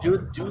the law. Due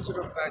to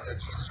the fact that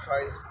Jesus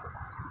Christ.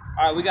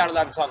 All right, we got a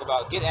lot to talk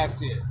about. Get Acts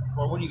 10.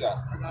 Or what do you got?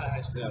 I got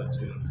Acts 10.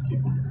 Just keep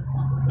it.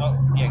 Oh,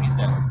 yeah, get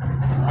that.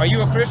 Are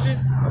you a Christian?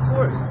 Of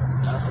course.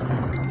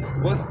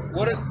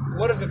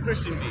 What does a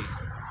Christian mean?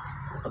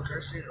 A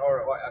Christian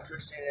or a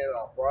Christian as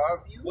a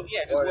worldview? Well,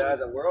 yeah, or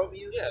as a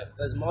worldview? Yeah.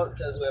 Because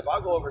if I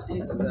go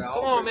overseas, come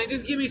on, man,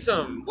 just give me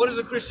something. What does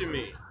a Christian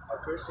mean? A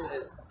Christian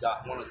is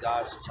one of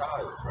God's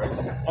child,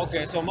 right?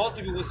 Okay, so most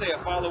people would say a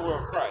follower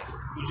of Christ.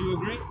 Would you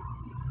agree?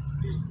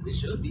 It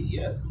should be,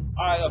 yeah.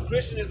 All right, a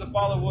Christian is a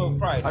follower of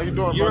Christ. How you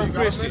doing, You're bro? a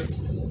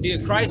Christian.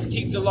 Did Christ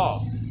keep the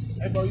law?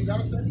 Hey, bro, you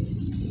got to say?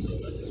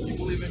 You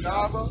believe in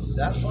God, bro?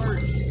 That part.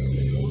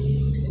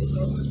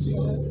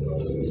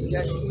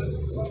 Sketchy.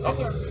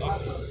 Okay.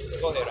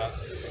 Go ahead,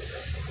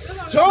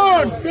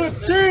 John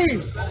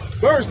 15,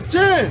 verse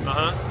 10.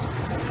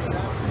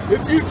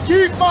 If you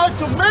keep my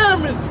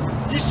commandments,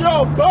 ye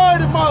shall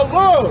abide in my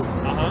love,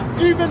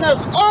 even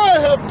as I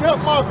have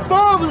kept my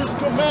Father's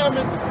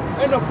commandments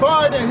and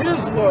abide in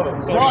his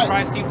love. So did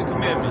Christ keep the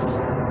commandments?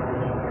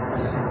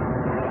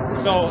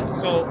 So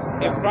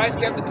if Christ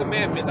kept the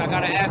commandments, I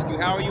gotta ask you,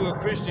 how are you a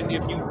Christian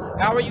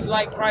how are you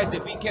like Christ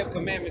if he kept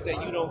commandments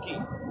that you don't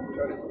keep?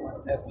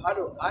 How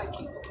do I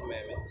keep the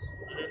commandments?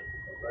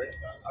 Right?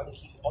 I can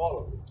keep all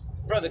of them.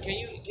 Brother, can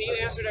you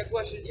answer that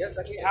question? Yes,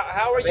 I can.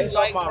 How are you Based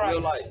like off my Christ?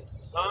 real life.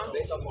 Huh?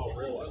 Based off my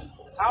real life.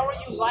 How are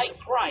you like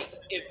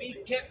Christ if he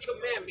kept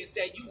commandments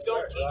that you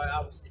don't keep?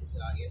 I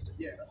answer.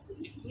 Yeah.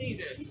 Please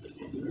answer.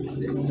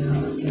 This is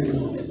how.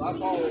 If I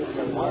follow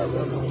the laws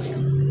of the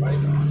land,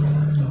 right?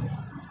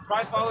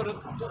 Christ followed the.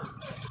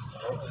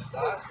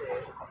 God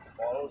said,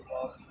 follow the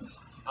laws of the land.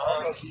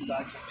 I'm going to keep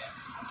thy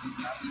commandments. Do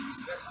not be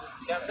respectful.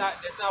 That's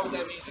not what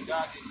that means to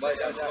God. But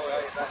that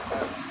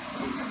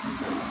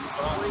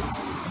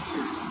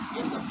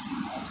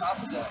on top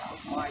of that,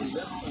 my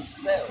literal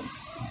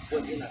cells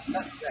was in a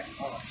nutsack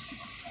on.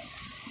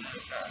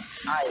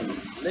 I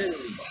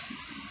literally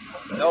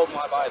know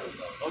my Bible,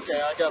 though. Okay,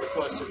 I got a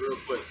question real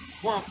quick.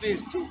 One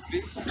fish, two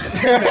fish.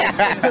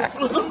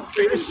 Little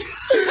fish.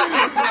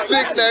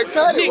 Knick-knack,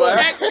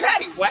 paddywhack.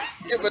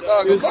 Give a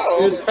dog a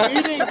bone.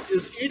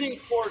 Is eating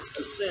pork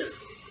a sin?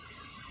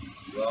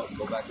 Well,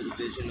 go back to the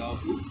vision of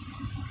who?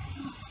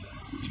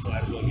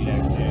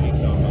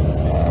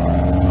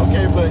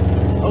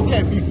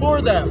 Okay,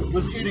 before that,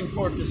 was eating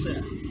pork a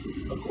sin?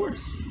 Of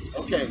course.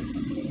 Okay.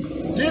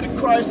 Did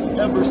Christ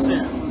ever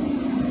sin?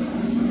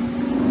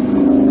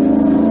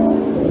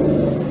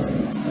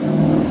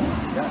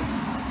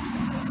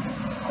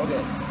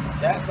 Okay,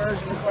 that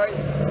version of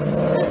Christ.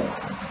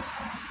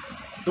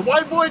 The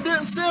white boy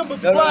didn't sin,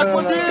 but the black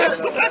one did.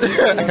 No.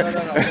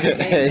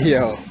 Hey,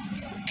 yo.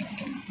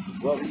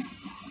 Well, you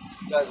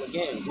guys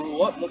again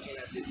grew up looking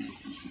at this image.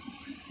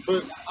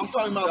 But I'm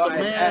talking about So the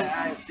man.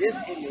 as this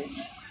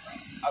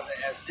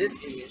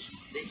image,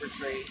 they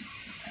portrayed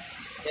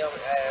him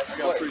as. I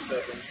got what? 3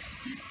 seconds.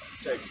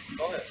 Take it.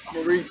 Go ahead. I'm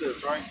gonna read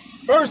this, right?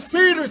 1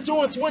 Peter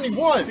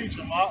 2:21. Teach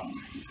them up.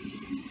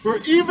 For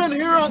even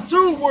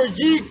hereunto were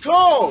ye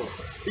called,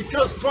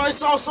 because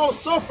Christ also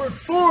suffered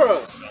for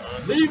us,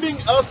 leaving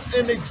us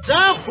an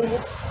example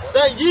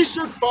that ye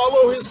should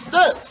follow his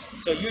steps.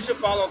 So you should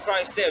follow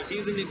Christ's steps.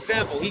 He's an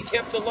example. He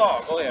kept the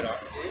law. Go ahead, Art.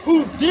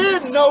 Who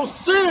did no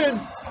sin,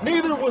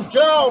 neither was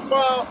gall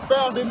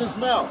found in his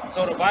mouth.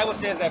 So the Bible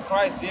says that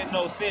Christ did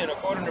no sin.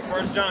 According to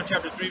 1 John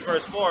chapter 3,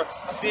 verse 4,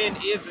 sin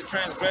is the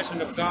transgression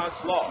of God's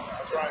law.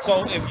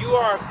 So if you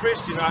are a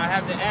Christian, I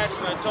have to ask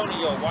you,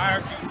 Antonio, why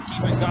aren't you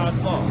keeping God's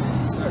law?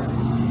 Sir,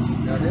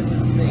 now this is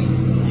the thing.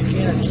 You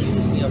can't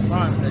accuse me of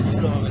crimes that you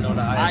don't even know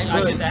that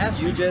I just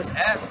asked you. You just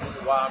asked me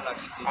why I'm not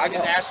keeping the I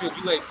just law. asked you if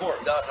you ate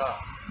pork. No.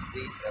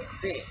 See, that's the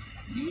thing.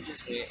 You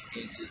just went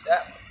into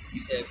that one.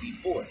 You said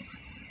before.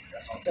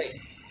 That's on tape.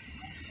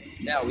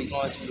 Now we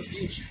going to the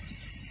future,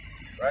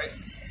 right?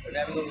 And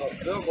now we'll go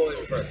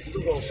even further.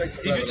 We'll go straight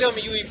to. Did you tell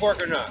me you eat pork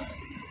or not?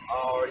 I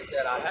already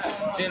said I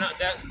have. Then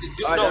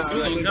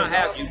not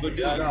have you, but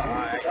do you? I'm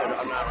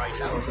not right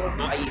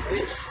now. I eat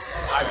fish.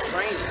 I'm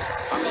training.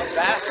 I'm a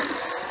fasting.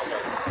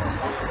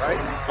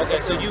 Right? Okay,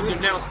 so you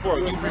denounced pork.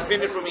 You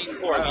repented from eating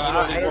pork. And you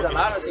don't eat There's pork a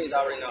lot of things I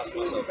already know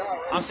myself.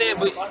 I'm saying,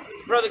 but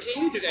brother,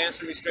 can you just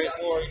answer me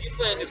straightforward? You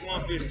playing this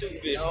one fish, two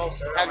fish. No,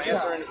 sir. Have I'm you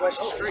answering the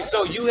question straight.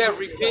 So you have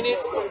repented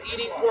from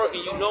eating pork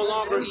and you no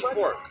longer eat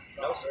pork?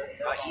 No, sir.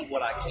 I eat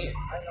what I can.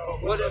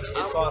 What is it?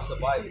 It's called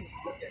survival.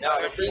 Now,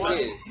 the thing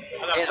is,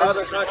 in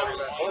other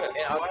countries,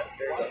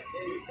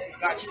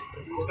 Got you.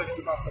 You said it's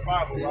about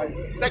survival, right?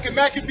 2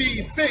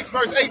 Maccabees 6,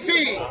 verse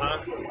 18.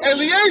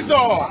 Eleazar,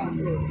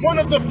 one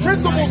of the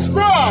principal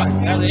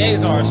scribes,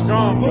 Eleazar, a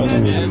strong brother,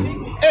 man.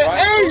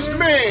 an aged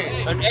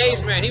man, An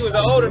aged man. He was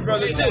an older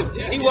brother too.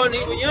 He wasn't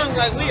even young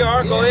like we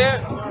are. Go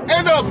ahead.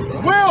 and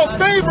of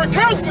well-favored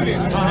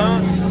countenance,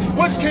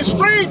 was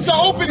constrained to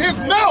open his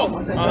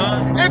mouth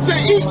and to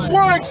eat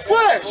swine's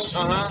flesh.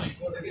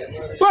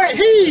 But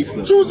he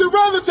choosing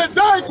rather to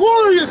die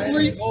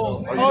gloriously.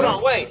 Hold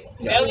on, wait.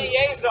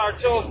 Eleazar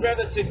chose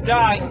rather to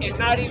die, and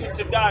not even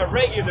to die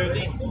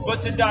regularly,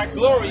 but to die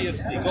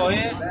gloriously. Go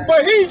ahead.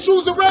 But he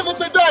choosing rather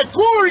to die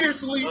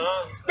gloriously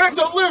than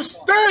to live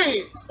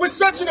stained with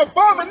such an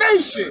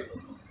abomination.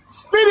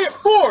 Spit it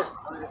forth,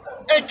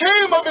 and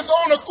came of his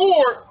own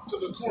accord to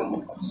the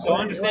torment. So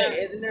understand.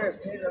 Isn't there a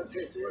sin of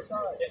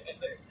suicide?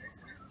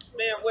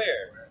 Man,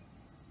 where?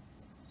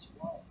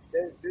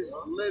 There's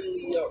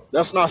literally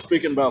That's not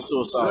speaking about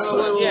suicide. sir.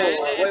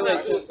 It's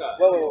not suicide.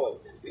 Whoa.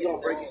 We're going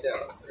to break it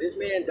down. This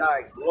man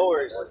died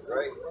gloriously,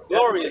 right?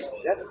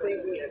 Gloriously. That's the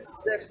same thing as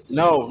sex.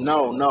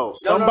 No.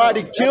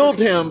 Somebody killed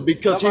him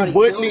because he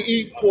wouldn't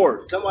eat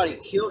pork. Somebody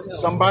killed him.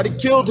 Somebody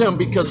killed him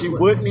because he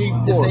wouldn't eat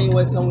The pork. same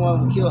way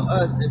someone would kill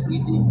us if we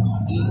didn't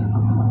eat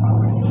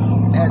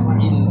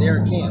in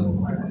their camp.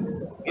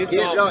 It's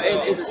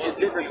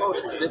different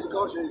cultures. Different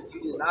cultures,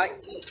 you did not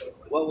eat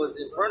what was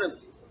in front of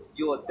you.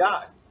 You will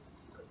die.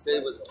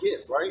 It was a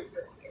gift, right?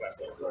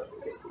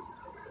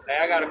 Hey,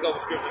 I got a couple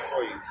scriptures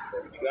for you.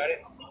 You got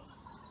it?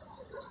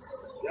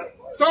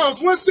 Psalms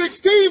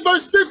 116,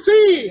 verse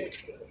 15.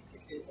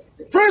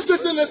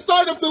 Precious in the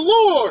sight of the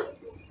Lord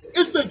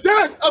is the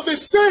death of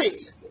his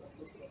saints.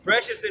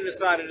 Precious in the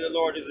sight of the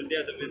Lord is the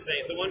death of his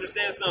saints. So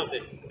understand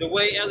something. The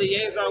way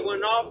Eleazar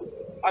went off,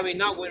 I mean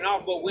not went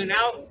off, but went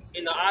out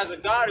in the eyes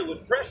of God, it was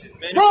precious,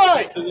 man. It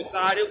wasn't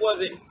suicide. It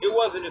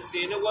wasn't a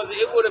sin.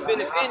 It would have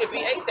been a sin if he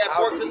ate that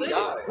pork to live.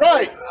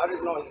 Right. I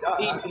just know he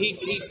died.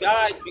 He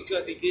died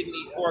because he didn't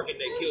eat pork and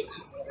they killed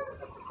him.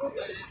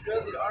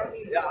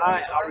 Yeah,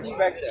 I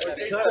respect that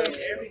because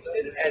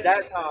at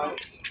that time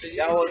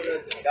that was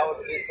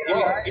against the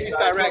law. Give me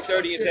Sirach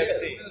 30 and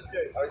 17.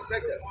 I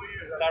respect that.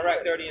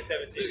 Sirach 30 and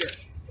 17.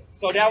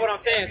 So that's what I'm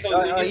saying. So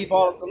he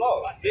followed the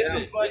law.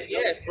 Listen,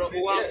 yes, bro.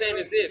 But what I'm saying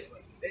is this.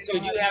 So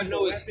you have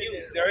no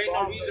excuse. There ain't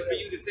no reason for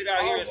you to sit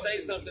out here and say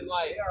something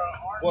like,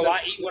 "Well,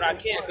 I eat what I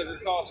can because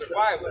it's called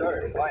survival."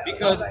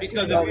 Because if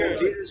you're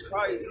Jesus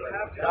Christ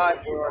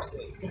died for our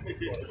sins,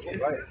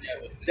 right?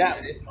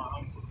 That.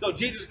 So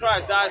Jesus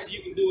Christ died so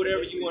you can do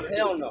whatever you want to do.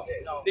 Hell no.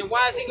 Then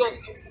why is he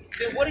going?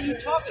 Then what are you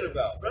talking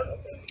about, brother?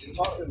 You're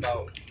talking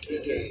about he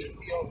gave.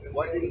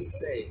 What did he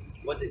say?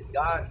 What did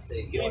God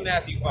say? Give me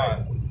Matthew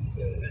 5.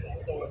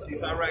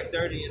 SICARRI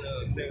 30 and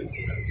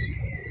 17.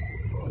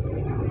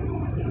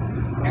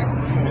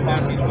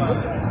 Matthew 5.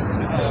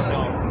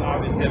 No,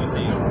 5 and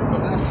 17.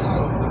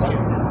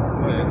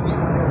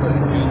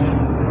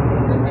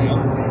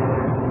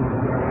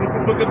 It's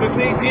the book of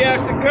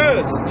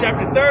Ecclesiasticus,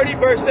 chapter 30,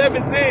 verse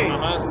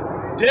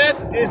 17.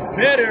 Death is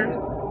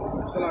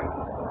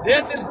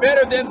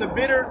better than the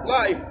bitter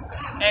life.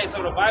 Hey,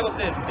 so the Bible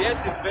says death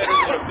is better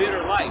than a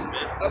bitter life,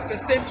 man. Of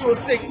consensual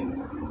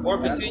sickness. Or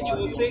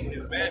continual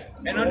sickness, man.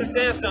 And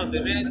understand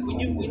something, man.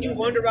 When you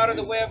wander out of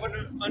the way of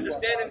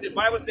understanding, the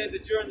Bible says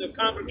that you're in the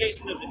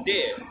congregation of the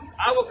dead.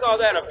 I would call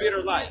that a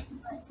bitter life.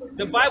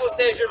 The Bible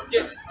says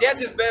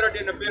death is better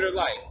than a bitter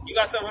life. You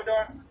got something,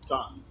 Dar?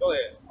 Go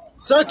ahead.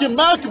 2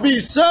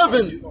 Maccabees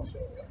 7,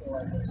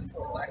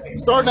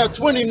 starting at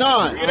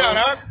 29. Get out,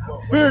 huh?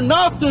 Fear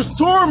not this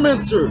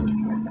tormentor,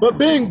 but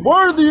being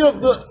worthy of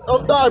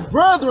thy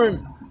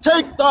brethren,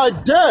 take thy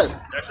death,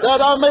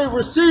 that I may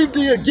receive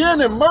thee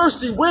again in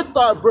mercy with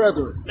thy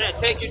brethren. Man,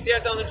 take your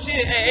death on the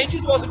chin. Hey, ain't you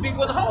supposed to be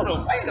willing? Hold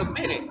on, wait a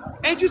minute.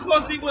 Ain't you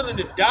supposed to be willing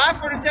to die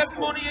for the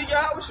testimony of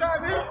Yahweh,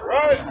 man?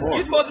 Right.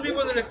 You're supposed to be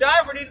willing to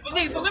die for these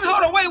beliefs. So let me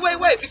hold on,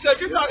 wait, because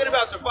you're talking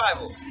about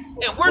survival,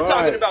 and we're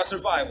talking about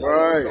survival.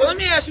 Right. So let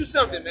me ask you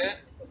something, man.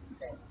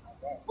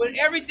 When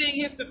everything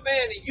hits the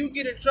fan and you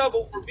get in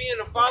trouble for being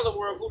a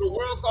follower of who the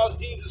world calls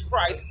Jesus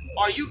Christ,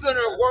 are you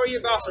gonna worry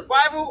about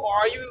survival, or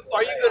are you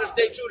gonna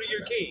stay true to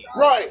your king?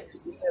 Right.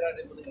 You said I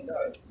didn't believe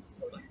God.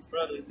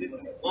 Brother, this is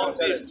one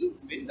fish, two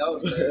fish. No,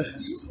 sir.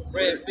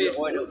 Red fish.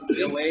 The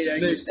way that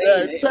you're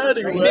saying it.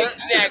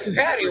 Knick-knack,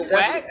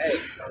 paddywhack. Hey,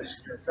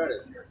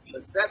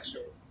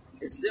 perception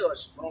is still a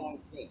strong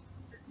thing.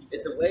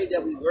 It's the way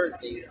that we word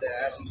things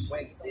that actually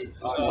swank it.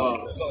 Go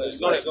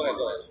ahead.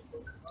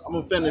 I'm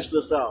going to finish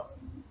this out.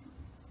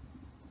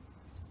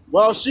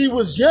 While she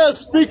was yet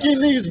speaking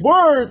these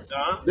words,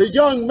 the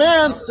young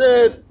man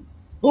said,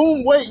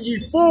 whom wait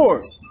ye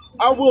for?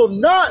 I will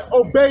not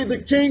obey the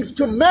king's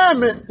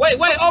commandment. Wait,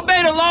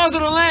 obey the laws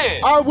of the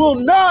land. I will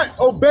not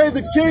obey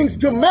the king's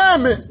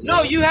commandment.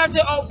 No, you have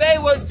to obey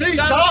what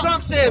Donald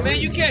Trump said, man.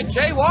 You can't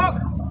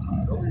jaywalk.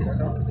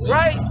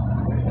 Right?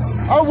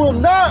 I will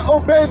not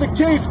obey the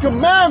king's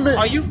commandment.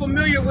 Are you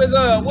familiar with,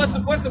 what's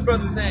the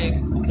brother's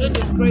name?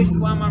 Goodness gracious,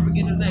 why am I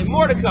forgetting his name?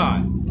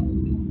 Mordecai.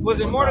 Was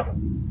it Mordecai?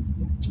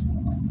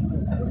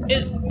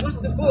 What's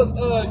the book?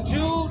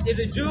 Jude? Is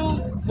it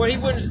Jude? Where he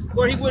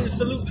wouldn't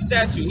salute the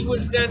statue. He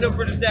wouldn't stand up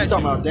for the statue. You're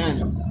talking about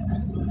Daniel.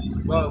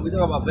 Well, we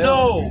talking about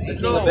Bell.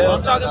 No,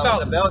 I'm talking about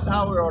the bell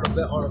tower or the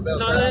bell tower.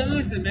 No,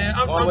 listen, man.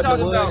 I'm talking about.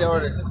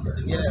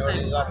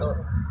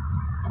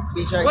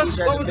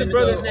 What was the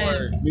brother's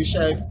name?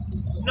 Meshach.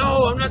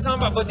 No, I'm not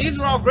talking about. But these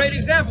are all great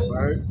examples,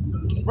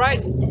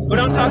 right? But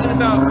I'm talking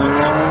about.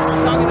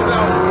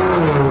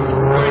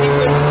 Where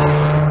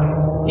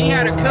he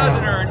had a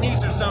cousin or a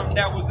niece or something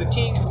that was the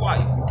king's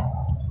wife.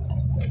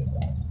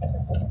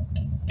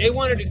 They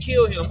wanted to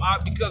kill him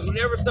because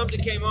whenever something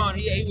came on,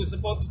 he was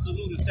supposed to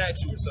salute a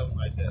statue or something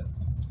like that.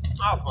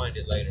 I'll find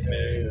it later,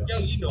 man. Yo,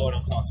 you know what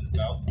I'm talking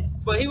about.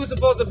 But he was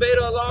supposed to obey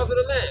the laws of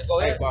the land. Go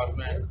ahead. Hey, boss,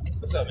 man.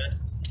 What's up, man?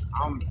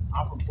 I'm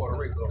from Puerto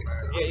Rico,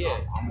 man.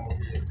 Yeah. I'm over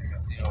here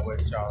seeing what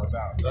y'all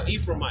about.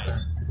 Ephraimite.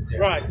 Yeah.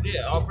 Right.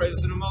 Yeah, all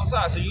praises to the Most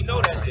High. So you know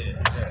that then.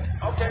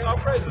 Yeah. Okay, all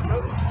praises,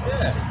 brother.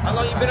 Yeah. How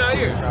long you been out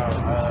here?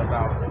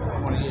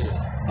 About 20 years.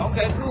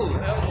 Okay, cool.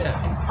 Hell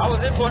yeah. I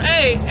was in Puerto.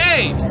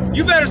 Hey,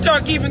 you better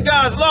start keeping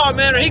God's law,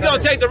 man, or he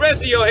gonna take the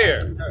rest of your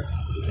hair.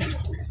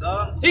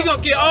 He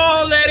gonna get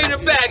all that in the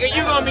back, and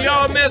you gonna be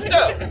all messed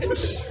up.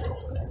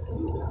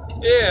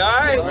 Yeah, all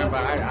right.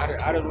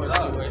 I don't want to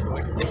see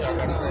what y'all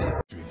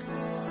gotta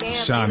say.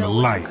 Shine the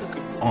light.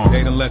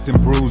 They done let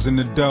them bruise in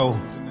the dough.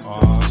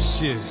 Oh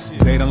shit.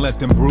 They done let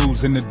them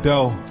bruise in the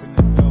dough.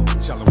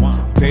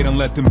 They done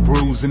let them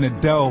bruise in the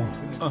dough.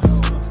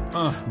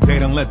 They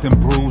done let them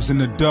bruise in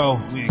the dough.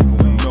 We ain't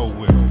going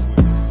nowhere.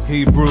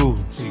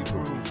 Hebrews.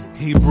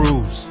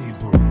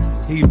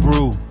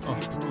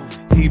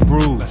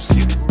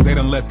 They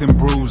done let them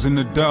bruise in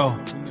the dough.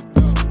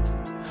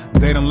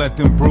 They done let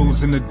them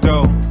bruise in the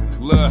dough.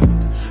 Look,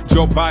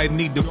 Joe Biden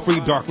need to free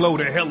Dark Lo.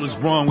 The hell is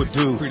wrong with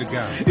dude? Free the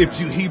guy. If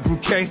you Hebrew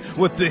K,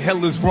 what the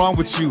hell is wrong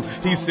with you?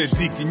 He said,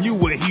 Deacon, you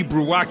a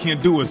Hebrew, I can't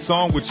do a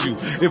song with you.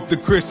 If the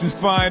Christians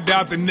find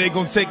out, then they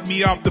gon' take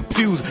me off the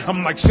pews.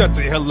 I'm like, shut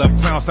the hell up,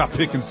 clown, stop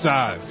picking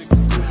sides.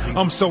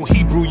 I'm so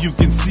Hebrew, you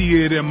can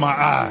see it in my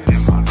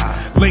eyes.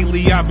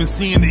 Lately, I've been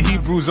seeing the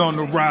Hebrews on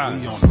the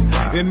rise.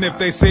 And if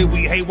they say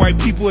we hate white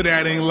people,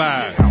 that ain't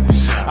lies.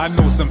 I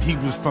know some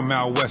Hebrews from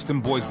out west,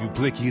 them boys be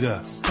blickied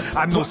up.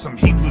 I know some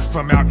Hebrews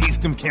from out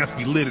east, them camps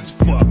be lit as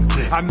fuck.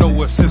 I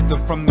know a sister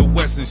from the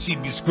west and she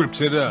be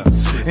scriptured up.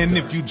 And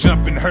if you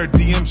jump in her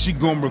DM, she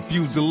gon'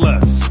 refuse to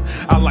lust.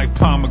 I like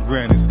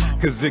pomegranates,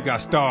 cause it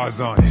got stars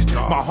on it.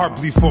 My heart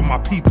bleed for my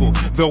people,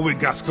 though it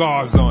got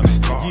scars on it.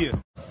 Yeah.